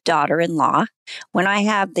or the daughter-in-law. When I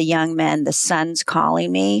have the young men, the sons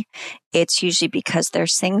calling me, it's usually because they're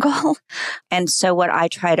single. And so what I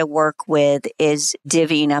try to work with is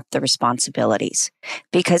divvying up the responsibilities,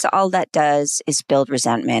 because all that does is build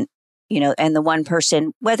resentment, and the one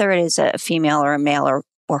person, whether it is a female or a male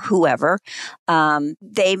or whoever,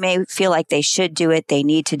 they may feel like they should do it, they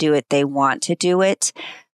need to do it, they want to do it.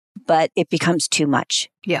 But it becomes too much.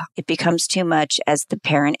 Yeah. It becomes too much as the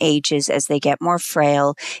parent ages, as they get more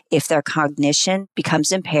frail, if their cognition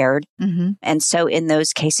becomes impaired. And so in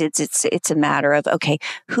those cases, it's a matter of, okay,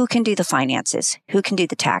 who can do the finances? Who can do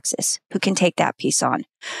the taxes? Who can take that piece on?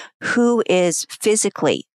 Who is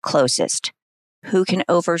physically closest? Who can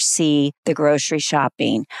oversee the grocery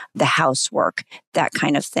shopping, the housework, that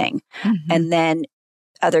kind of thing? And then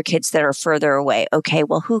other kids that are further away. Okay,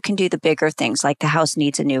 well, who can do the bigger things like the house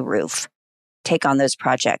needs a new roof? Take on those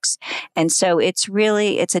projects. And so it's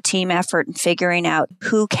a team effort in figuring out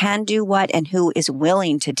who can do what and who is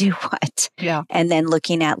willing to do what. Yeah. And then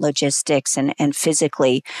looking at logistics and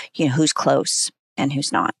physically, who's close and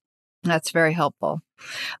who's not. That's very helpful.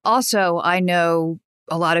 Also, I know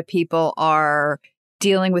a lot of people are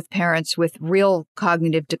dealing with parents with real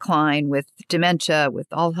cognitive decline, with dementia, with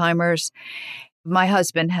Alzheimer's. My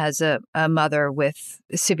husband has a mother with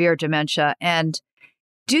severe dementia. And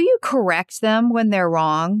do you correct them when they're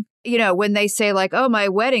wrong? When they say like, oh, my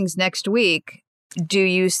wedding's next week, do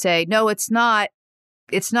you say, no, it's not,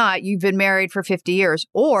 it's not, you've been married for 50 years?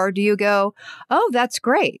 Or do you go, oh, that's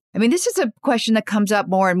great? I mean, this is a question that comes up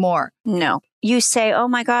more and more. No. You say, oh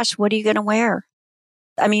my gosh, what are you going to wear?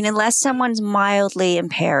 I mean, unless someone's mildly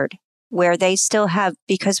impaired, where they still have,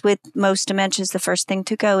 because with most dementias, the first thing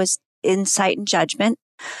to go is insight and judgment.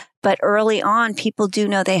 But early on, people do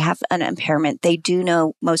know they have an impairment. They do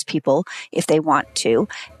know, most people, if they want to,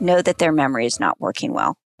 know that their memory is not working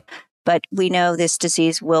well. But we know this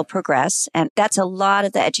disease will progress. And that's a lot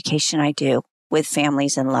of the education I do with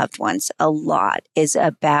families and loved ones. A lot is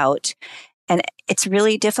about, and it's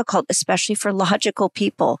really difficult, especially for logical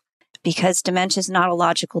people, because dementia is not a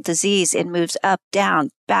logical disease. It moves up, down,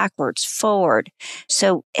 backwards, forward.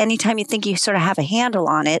 So anytime you think you sort of have a handle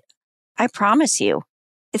on it, I promise you,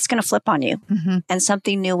 it's going to flip on you and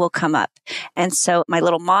something new will come up. And so my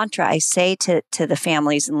little mantra I say to the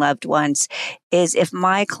families and loved ones is, if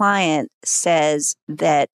my client says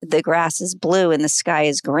that the grass is blue and the sky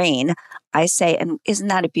is green, I say, and isn't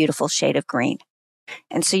that a beautiful shade of green?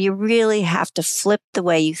 And so you really have to flip the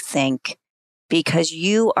way you think, because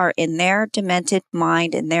you are in their demented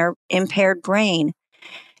mind and their impaired brain.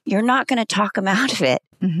 You're not going to talk them out of it.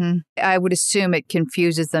 I would assume it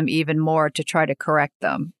confuses them even more to try to correct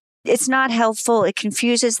them. It's not helpful. It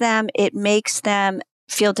confuses them. It makes them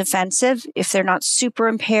feel defensive if they're not super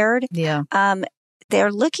impaired. Yeah.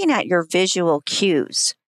 They're looking at your visual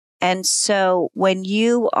cues. And so when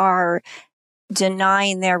you are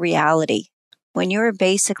denying their reality, when you're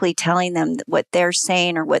basically telling them that what they're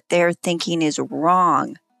saying or what they're thinking is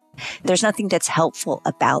wrong, there's nothing that's helpful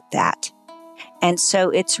about that. And so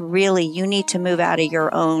it's really, you need to move out of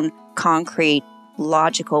your own concrete,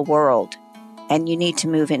 logical world, and you need to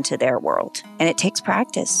move into their world. And it takes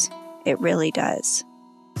practice. It really does.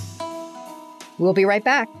 We'll be right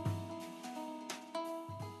back.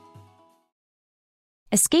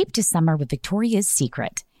 Escape to summer with Victoria's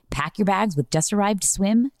Secret. Pack your bags with just-arrived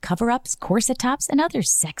swim, cover-ups, corset tops, and other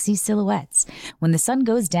sexy silhouettes. When the sun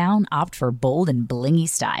goes down, opt for bold and blingy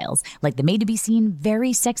styles, like the made-to-be-seen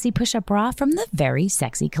Very Sexy Push-Up Bra from the Very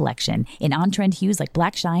Sexy Collection, in on-trend hues like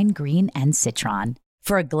black shine, green, and citron.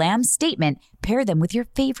 For a glam statement, pair them with your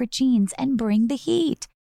favorite jeans and bring the heat.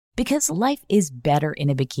 Because life is better in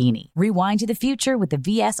a bikini. Rewind to the future with the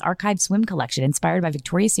VS Archive Swim Collection, inspired by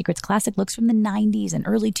Victoria's Secret's classic looks from the 90s and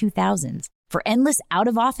early 2000s. For endless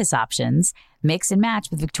out-of-office options, mix and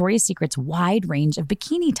match with Victoria's Secret's wide range of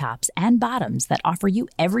bikini tops and bottoms that offer you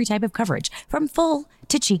every type of coverage, from full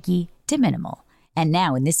to cheeky to minimal. And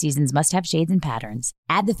now in this season's must-have shades and patterns,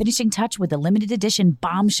 add the finishing touch with the limited edition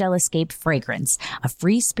Bombshell Escape fragrance, a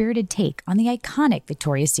free-spirited take on the iconic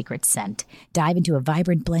Victoria's Secret scent. Dive into a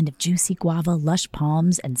vibrant blend of juicy guava, lush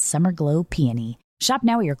palms, and summer glow peony. Shop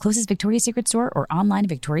now at your closest Victoria's Secret store or online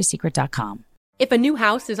at victoriassecret.com. If a new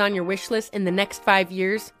house is on your wish list in the next 5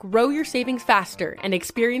 years, grow your savings faster and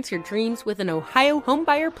experience your dreams with an Ohio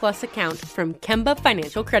Homebuyer Plus account from Kemba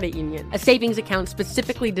Financial Credit Union. A savings account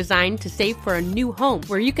specifically designed to save for a new home,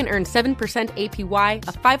 where you can earn 7% APY,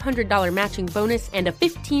 a $500 matching bonus, and a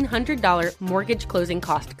 $1,500 mortgage closing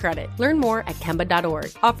cost credit. Learn more at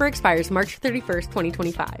Kemba.org. Offer expires March 31st,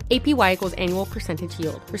 2025. APY equals annual percentage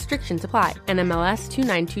yield. Restrictions apply. NMLS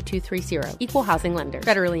 292230. Equal housing lender.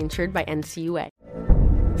 Federally insured by NCUA.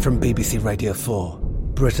 From BBC Radio 4,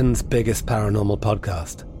 Britain's biggest paranormal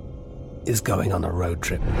podcast is going on a road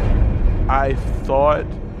trip. I thought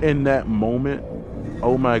in that moment,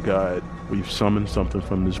 oh my God, we've summoned something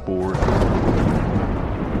from this board.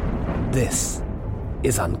 This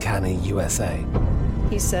is Uncanny USA.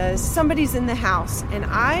 He says, somebody's in the house, and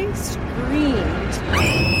I screamed.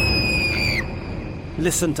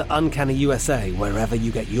 Listen to Uncanny USA wherever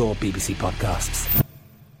you get your BBC podcasts,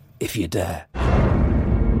 if you dare.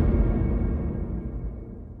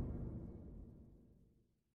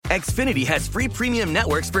 Xfinity has free premium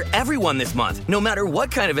networks for everyone this month, no matter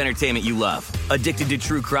what kind of entertainment you love. Addicted to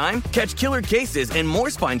true crime? Catch killer cases and more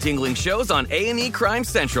spine-tingling shows on A&E Crime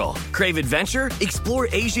Central. Crave adventure? Explore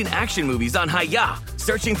Asian action movies on Hi-YAH.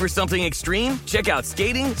 Searching for something extreme? Check out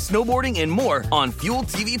skating, snowboarding, and more on Fuel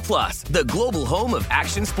TV Plus, the global home of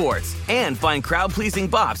action sports. And find crowd-pleasing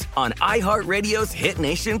bops on iHeartRadio's Hit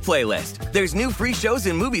Nation playlist. There's new free shows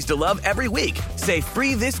and movies to love every week. Say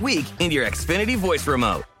free this week in your Xfinity voice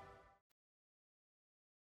remote.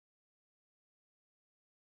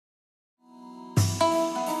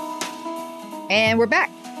 And we're back.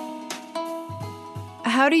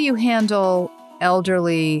 How do you handle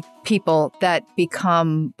elderly people that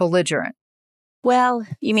become belligerent? Well,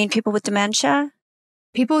 you mean people with dementia?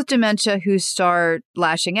 People with dementia who start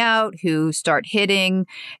lashing out, who start hitting,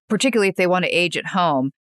 particularly if they want to age at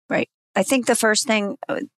home. Right. I think the first thing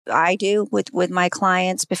I do with my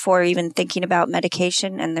clients before even thinking about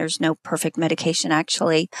medication, and there's no perfect medication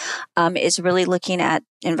actually, is really looking at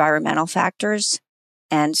environmental factors.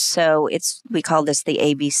 And so we call this the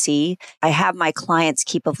ABC. I have my clients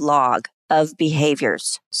keep a log of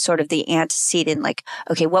behaviors, sort of the antecedent, like,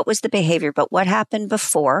 okay, what was the behavior, but what happened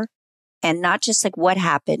before? And not just like what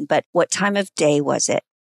happened, but what time of day was it?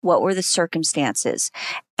 What were the circumstances?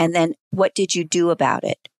 And then what did you do about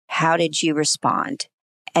it? How did you respond?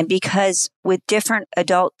 And because with different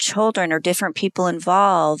adult children or different people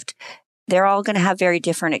involved, they're all going to have very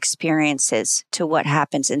different experiences to what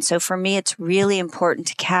happens. And so for me, it's really important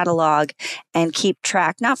to catalog and keep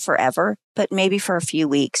track, not forever, but maybe for a few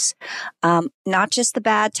weeks, not just the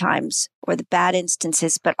bad times or the bad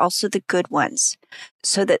instances, but also the good ones,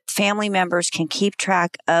 so that family members can keep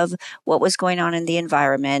track of what was going on in the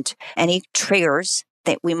environment, any triggers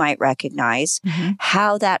that we might recognize,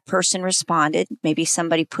 how that person responded. Maybe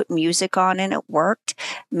somebody put music on and it worked.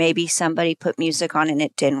 Maybe somebody put music on and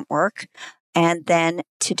it didn't work. And then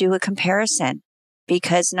to do a comparison,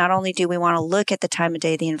 because not only do we want to look at the time of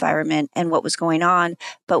day, the environment and what was going on,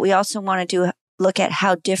 but we also want to look at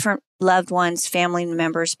how different loved ones, family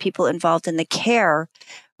members, people involved in the care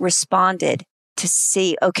responded to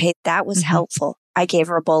see, okay, that was helpful. I gave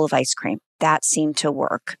her a bowl of ice cream. That seemed to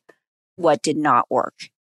work. What did not work?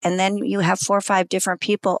 And then you have 4 or 5 different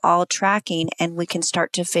people all tracking, and we can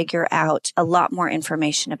start to figure out a lot more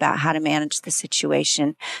information about how to manage the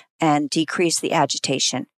situation and decrease the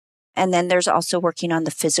agitation. And then there's also working on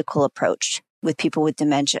the physical approach with people with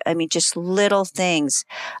dementia. I mean, just little things.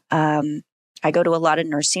 I go to a lot of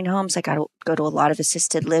nursing homes. I go to a lot of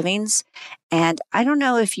assisted livings. And I don't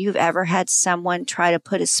know if you've ever had someone try to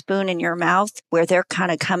put a spoon in your mouth where they're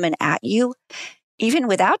kind of coming at you. Even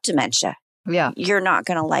without dementia, you're not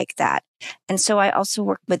going to like that. And so I also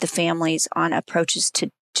work with the families on approaches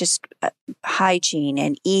to just hygiene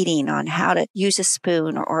and eating, on how to use a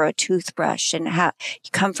spoon or a toothbrush, and how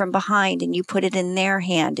you come from behind and you put it in their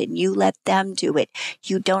hand and you let them do it.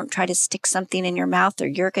 You don't try to stick something in your mouth or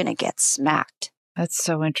you're going to get smacked. That's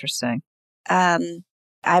so interesting. I'm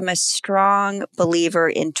a strong believer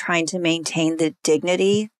in trying to maintain the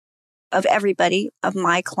dignity of everybody, of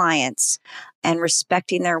my clients, and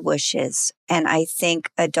respecting their wishes. And I think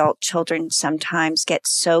adult children sometimes get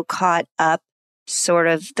so caught up, sort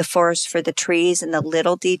of the forest for the trees and the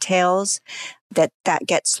little details, that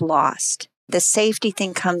gets lost. The safety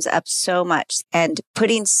thing comes up so much, and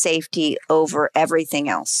putting safety over everything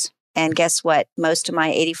else. And guess what? Most of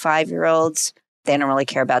my 85-year-olds, they don't really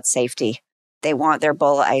care about safety. They want their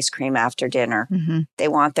bowl of ice cream after dinner. They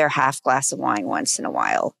want their half glass of wine once in a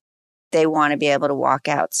while. They want to be able to walk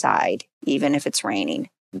outside, even if it's raining.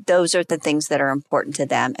 Those are the things that are important to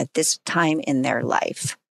them at this time in their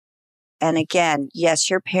life. And again, yes,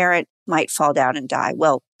 your parent might fall down and die.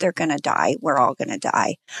 Well, they're going to die. We're all going to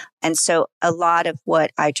die. And so a lot of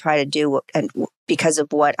what I try to do, and because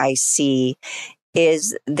of what I see,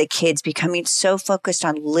 is the kids becoming so focused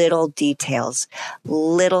on little details,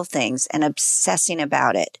 little things, and obsessing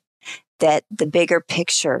about it, that the bigger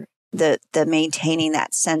picture, the maintaining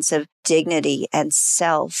that sense of dignity and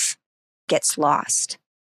self gets lost.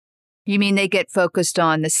 You mean they get focused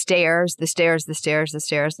on the stairs?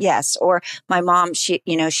 Yes. Or my mom, she's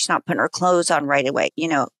not putting her clothes on right away.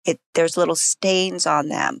 There's little stains on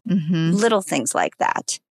them, little things like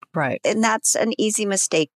that. Right. And that's an easy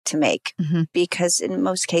mistake to make, because in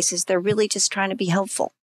most cases, they're really just trying to be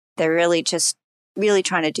helpful. They're really just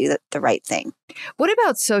trying to do the right thing. What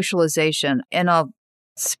about socialization? And I'll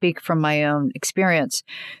speak from my own experience.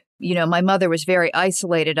 My mother was very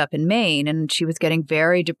isolated up in Maine, and she was getting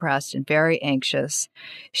very depressed and very anxious.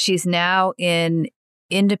 She's now in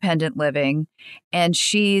independent living, and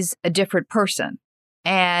she's a different person.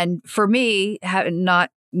 And for me,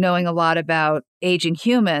 not knowing a lot about aging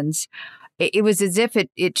humans, it was as if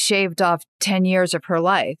it shaved off 10 years of her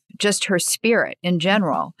life, just her spirit in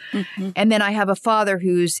general. And then I have a father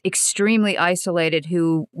who's extremely isolated,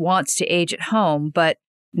 who wants to age at home, but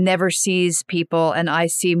never sees people. And I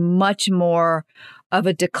see much more of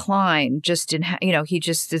a decline just in, he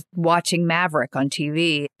just is watching Maverick on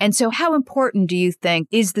TV. And so how important do you think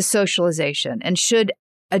is the socialization? And should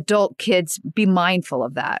adult kids be mindful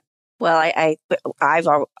of that? Well, I've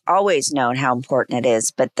always known how important it is,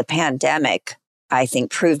 but the pandemic, I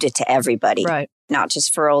think, proved it to everybody, right? Not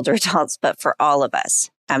just for older adults, but for all of us.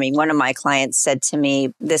 I mean, one of my clients said to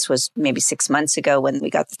me, this was maybe 6 months ago when we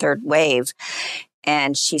got the third wave,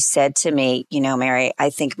 and she said to me, Mary, I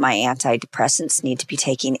think my antidepressants need to be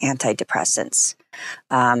taking antidepressants.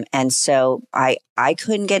 And so I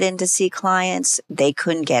couldn't get in to see clients. They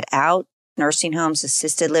couldn't get out. Nursing homes,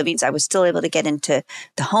 assisted livings. I was still able to get into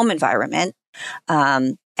the home environment.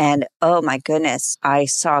 And oh my goodness, I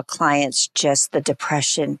saw clients, just the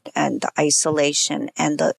depression and the isolation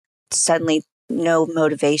and the suddenly no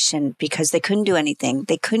motivation because they couldn't do anything.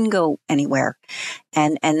 They couldn't go anywhere.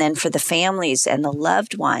 And then for the families and the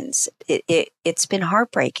loved ones, it's been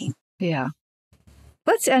heartbreaking. Yeah.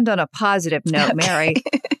 Let's end on a positive note, Mary.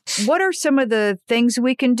 What are some of the things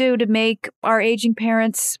we can do to make our aging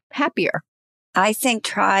parents happier? I think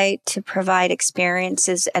try to provide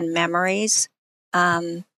experiences and memories.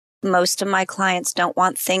 Most of my clients don't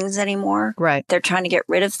want things anymore. Right. They're trying to get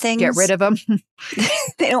rid of things. Get rid of them.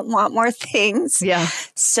 They don't want more things. Yeah.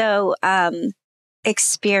 So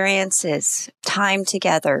experiences, time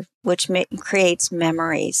together, which creates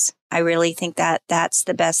memories. I really think that that's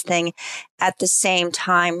the best thing. At the same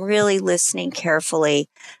time, really listening carefully.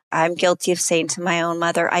 I'm guilty of saying to my own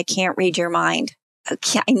mother, I can't read your mind.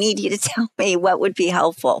 I need you to tell me what would be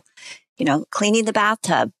helpful. Cleaning the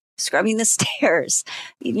bathtub, scrubbing the stairs,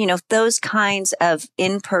 those kinds of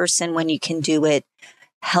in-person, when you can do it,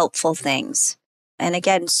 helpful things. And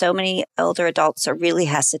again, so many older adults are really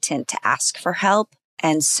hesitant to ask for help.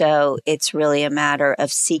 And so it's really a matter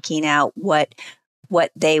of seeking out what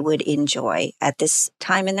they would enjoy at this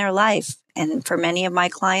time in their life. And for many of my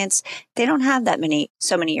clients, they don't have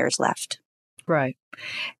so many years left. Right.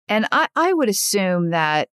 And I would assume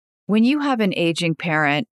that when you have an aging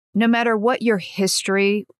parent, no matter what your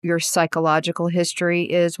history, your psychological history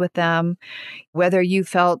is with them, whether you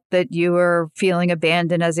felt that you were feeling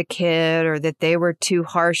abandoned as a kid or that they were too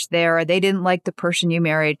harsh there or they didn't like the person you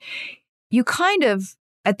married, you kind of,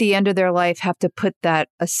 at the end of their life, have to put that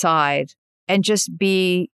aside and just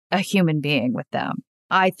be a human being with them,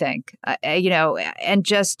 I think, and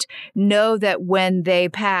just know that when they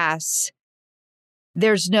pass,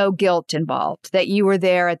 there's no guilt involved, that you were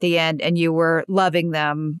there at the end and you were loving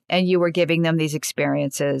them and you were giving them these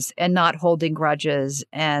experiences and not holding grudges.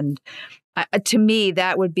 And to me,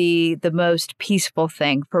 that would be the most peaceful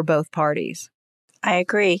thing for both parties. I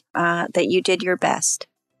agree that you did your best.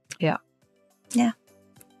 Yeah. Yeah.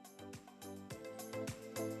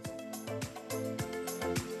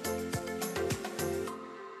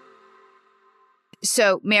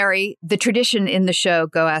 So, Mary, the tradition in the show,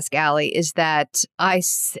 Go Ask Allie, is that I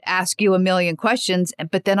ask you a million questions,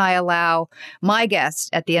 but then I allow my guests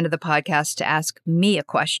at the end of the podcast to ask me a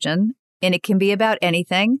question, and it can be about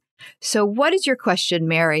anything. So what is your question,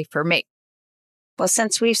 Mary, for me? Well,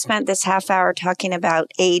 since we've spent this half hour talking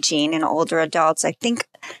about aging and older adults, I think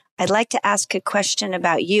I'd like to ask a question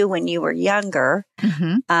about you when you were younger.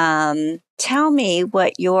 Mm-hmm. Tell me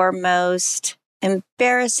what your most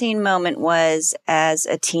embarrassing moment was as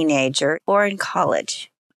a teenager or in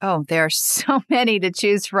college. Oh, there are so many to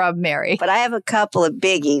choose from, Mary. But I have a couple of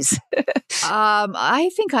biggies. I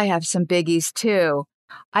think I have some biggies too.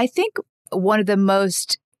 I think one of the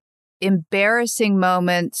most embarrassing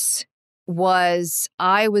moments was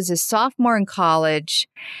I was a sophomore in college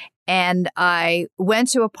and I went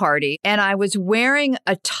to a party and I was wearing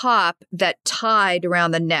a top that tied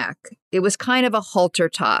around the neck. It was kind of a halter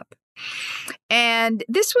top. And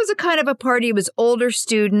this was a kind of a party. It was older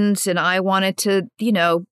students and I wanted to,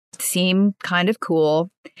 seem kind of cool.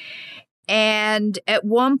 And at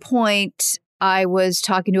one point I was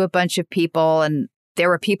talking to a bunch of people and there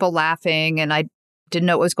were people laughing and I didn't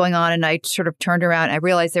know what was going on. And I sort of turned around and I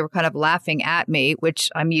realized they were kind of laughing at me, which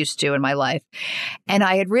I'm used to in my life. And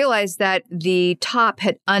I had realized that the top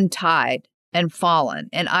had untied and fallen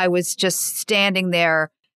and I was just standing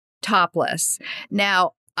there topless.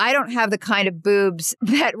 Now, I don't have the kind of boobs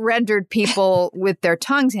that rendered people with their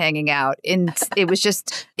tongues hanging out. It was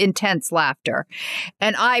just intense laughter.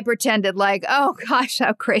 And I pretended like, oh gosh,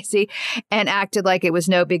 how crazy, and acted like it was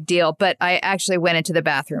no big deal. But I actually went into the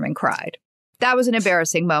bathroom and cried. That was an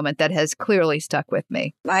embarrassing moment that has clearly stuck with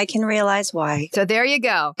me. I can realize why. So there you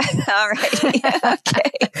go. All right.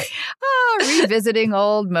 Okay. Revisiting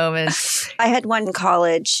old moments. I had one in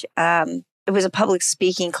college. It was a public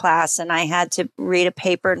speaking class, and I had to read a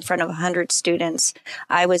paper in front of 100 students.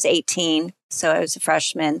 I was 18, so I was a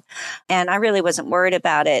freshman, and I really wasn't worried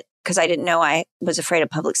about it because I didn't know I was afraid of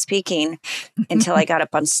public speaking until I got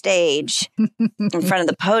up on stage in front of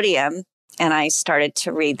the podium, and I started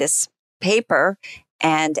to read this paper.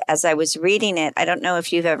 And as I was reading it, I don't know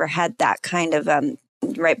if you've ever had that kind of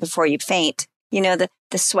right before you faint, the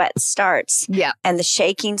sweat starts. Yeah. And the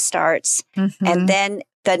shaking starts. Mm-hmm. And then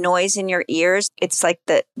the noise in your ears. It's like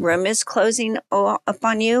the room is closing up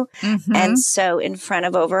on you. Mm-hmm. And so in front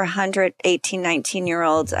of over 100 18,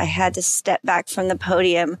 19-year-olds, I had to step back from the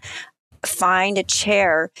podium, find a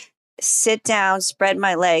chair, sit down, spread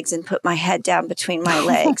my legs, and put my head down between my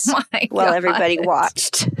legs while everybody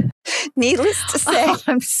watched. Needless to say,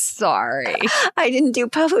 I'm sorry. I didn't do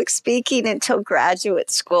public speaking until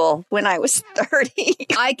graduate school when I was 30.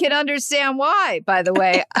 I can understand why, by the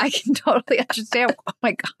way. I can totally understand. Oh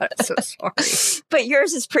my God, I'm so sorry. But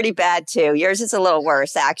yours is pretty bad too. Yours is a little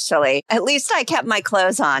worse, actually. At least I kept my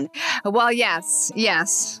clothes on. Well, yes.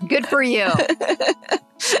 Good for you.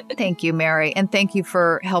 Thank you, Mary. And thank you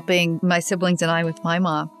for helping my siblings and I with my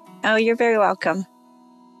mom. Oh, you're very welcome.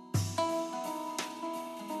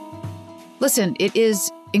 Listen, it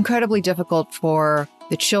is incredibly difficult for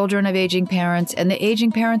the children of aging parents and the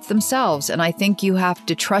aging parents themselves. And I think you have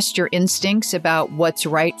to trust your instincts about what's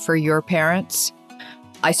right for your parents.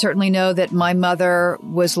 I certainly know that my mother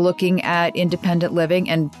was looking at independent living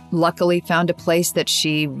and luckily found a place that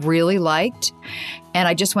she really liked. And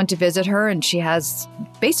I just went to visit her, and she has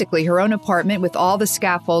basically her own apartment with all the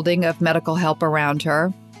scaffolding of medical help around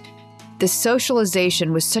her. The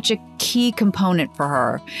socialization was such a key component for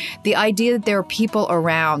her. The idea that there are people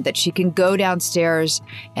around, that she can go downstairs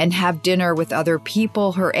and have dinner with other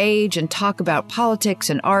people her age and talk about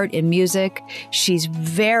politics and art and music. She's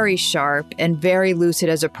very sharp and very lucid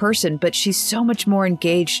as a person, but she's so much more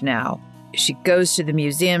engaged now. She goes to the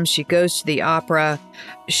museum, she goes to the opera.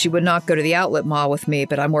 She would not go to the outlet mall with me,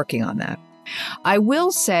 but I'm working on that. I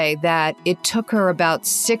will say that it took her about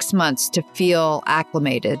 6 months to feel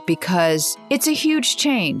acclimated because it's a huge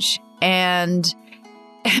change. And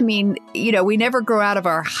I mean, we never grow out of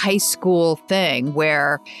our high school thing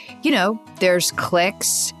where, there's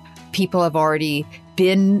cliques. People have already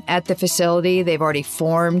been at the facility. They've already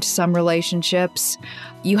formed some relationships.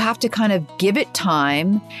 You have to kind of give it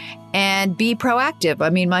time and be proactive. I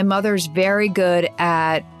mean, my mother's very good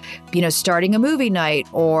at, starting a movie night,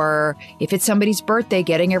 or if it's somebody's birthday,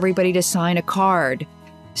 getting everybody to sign a card.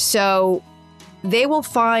 So they will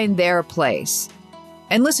find their place.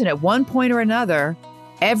 And listen, at one point or another,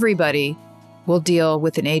 everybody will deal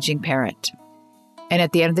with an aging parent. And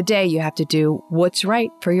at the end of the day, you have to do what's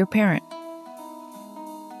right for your parent.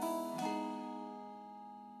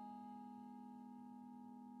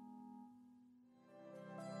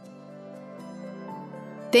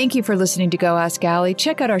 Thank you for listening to Go Ask Allie.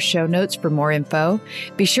 Check out our show notes for more info.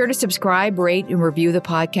 Be sure to subscribe, rate, and review the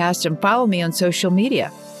podcast, and follow me on social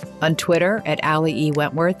media. On Twitter at Allie E.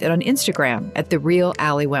 Wentworth, and on Instagram at The Real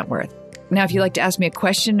Allie Wentworth. Now, if you'd like to ask me a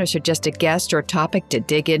question or suggest a guest or a topic to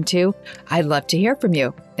dig into, I'd love to hear from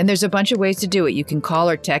you. And there's a bunch of ways to do it. You can call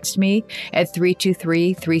or text me at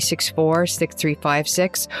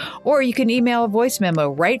 323-364-6356, or you can email a voice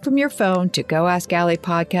memo right from your phone to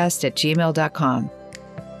goaskalliepodcast@gmail.com.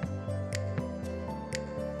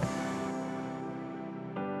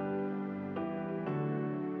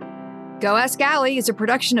 Go Ask Allie is a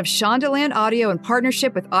production of Shondaland Audio in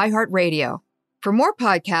partnership with iHeartRadio. For more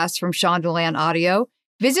podcasts from Shondaland Audio,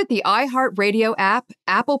 visit the iHeartRadio app,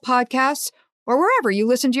 Apple Podcasts, or wherever you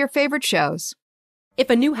listen to your favorite shows. If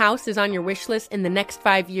a new house is on your wish list in the next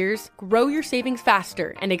 5 years, grow your savings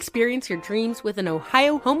faster and experience your dreams with an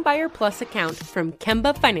Ohio Homebuyer Plus account from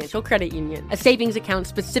Kemba Financial Credit Union. A savings account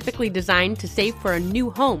specifically designed to save for a new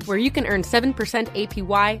home, where you can earn 7%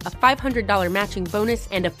 APY, a $500 matching bonus,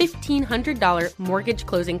 and a $1,500 mortgage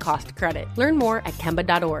closing cost credit. Learn more at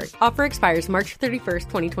Kemba.org. Offer expires March 31st,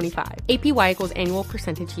 2025. APY equals annual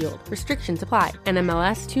percentage yield. Restrictions apply.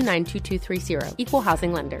 NMLS 292230. Equal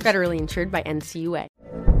housing lender. Federally insured by NCUA.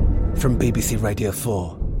 From BBC Radio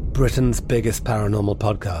 4, Britain's biggest paranormal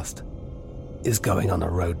podcast is going on a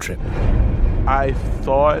road trip. I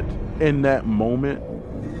thought in that moment,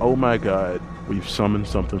 oh my God, we've summoned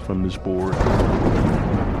something from this board.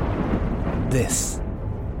 This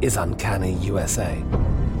is Uncanny USA.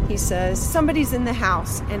 He says, somebody's in the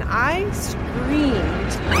house, and I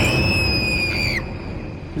screamed.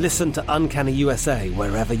 Listen to Uncanny USA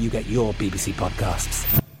wherever you get your BBC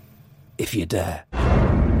podcasts, if you dare.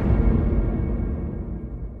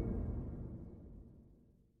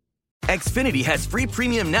 Xfinity has free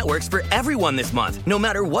premium networks for everyone this month, no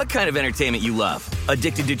matter what kind of entertainment you love.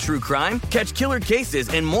 Addicted to true crime? Catch killer cases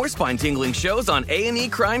and more spine-tingling shows on A&E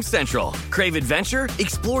Crime Central. Crave adventure?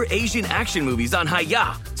 Explore Asian action movies on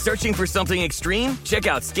Hi-YAH. Searching for something extreme? Check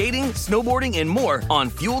out skating, snowboarding, and more on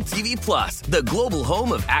Fuel TV Plus, the global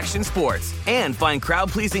home of action sports. And find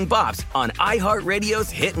crowd-pleasing bops on iHeartRadio's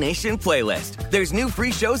Hit Nation playlist. There's new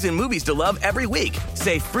free shows and movies to love every week.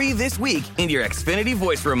 Say free this week in your Xfinity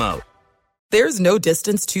voice remote. There's no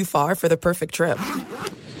distance too far for the perfect trip.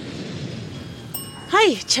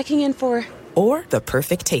 Hi, checking in for... Or the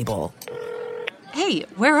perfect table. Hey,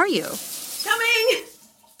 where are you? Coming!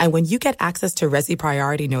 And when you get access to Resi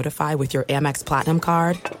Priority Notify with your Amex Platinum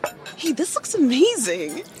card... Hey, this looks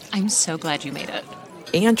amazing. I'm so glad you made it.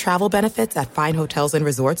 And travel benefits at fine hotels and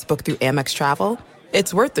resorts booked through Amex Travel,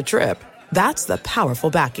 it's worth the trip. That's the powerful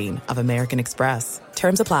backing of American Express.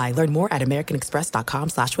 Terms apply. Learn more at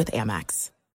americanexpress.com/withAmex.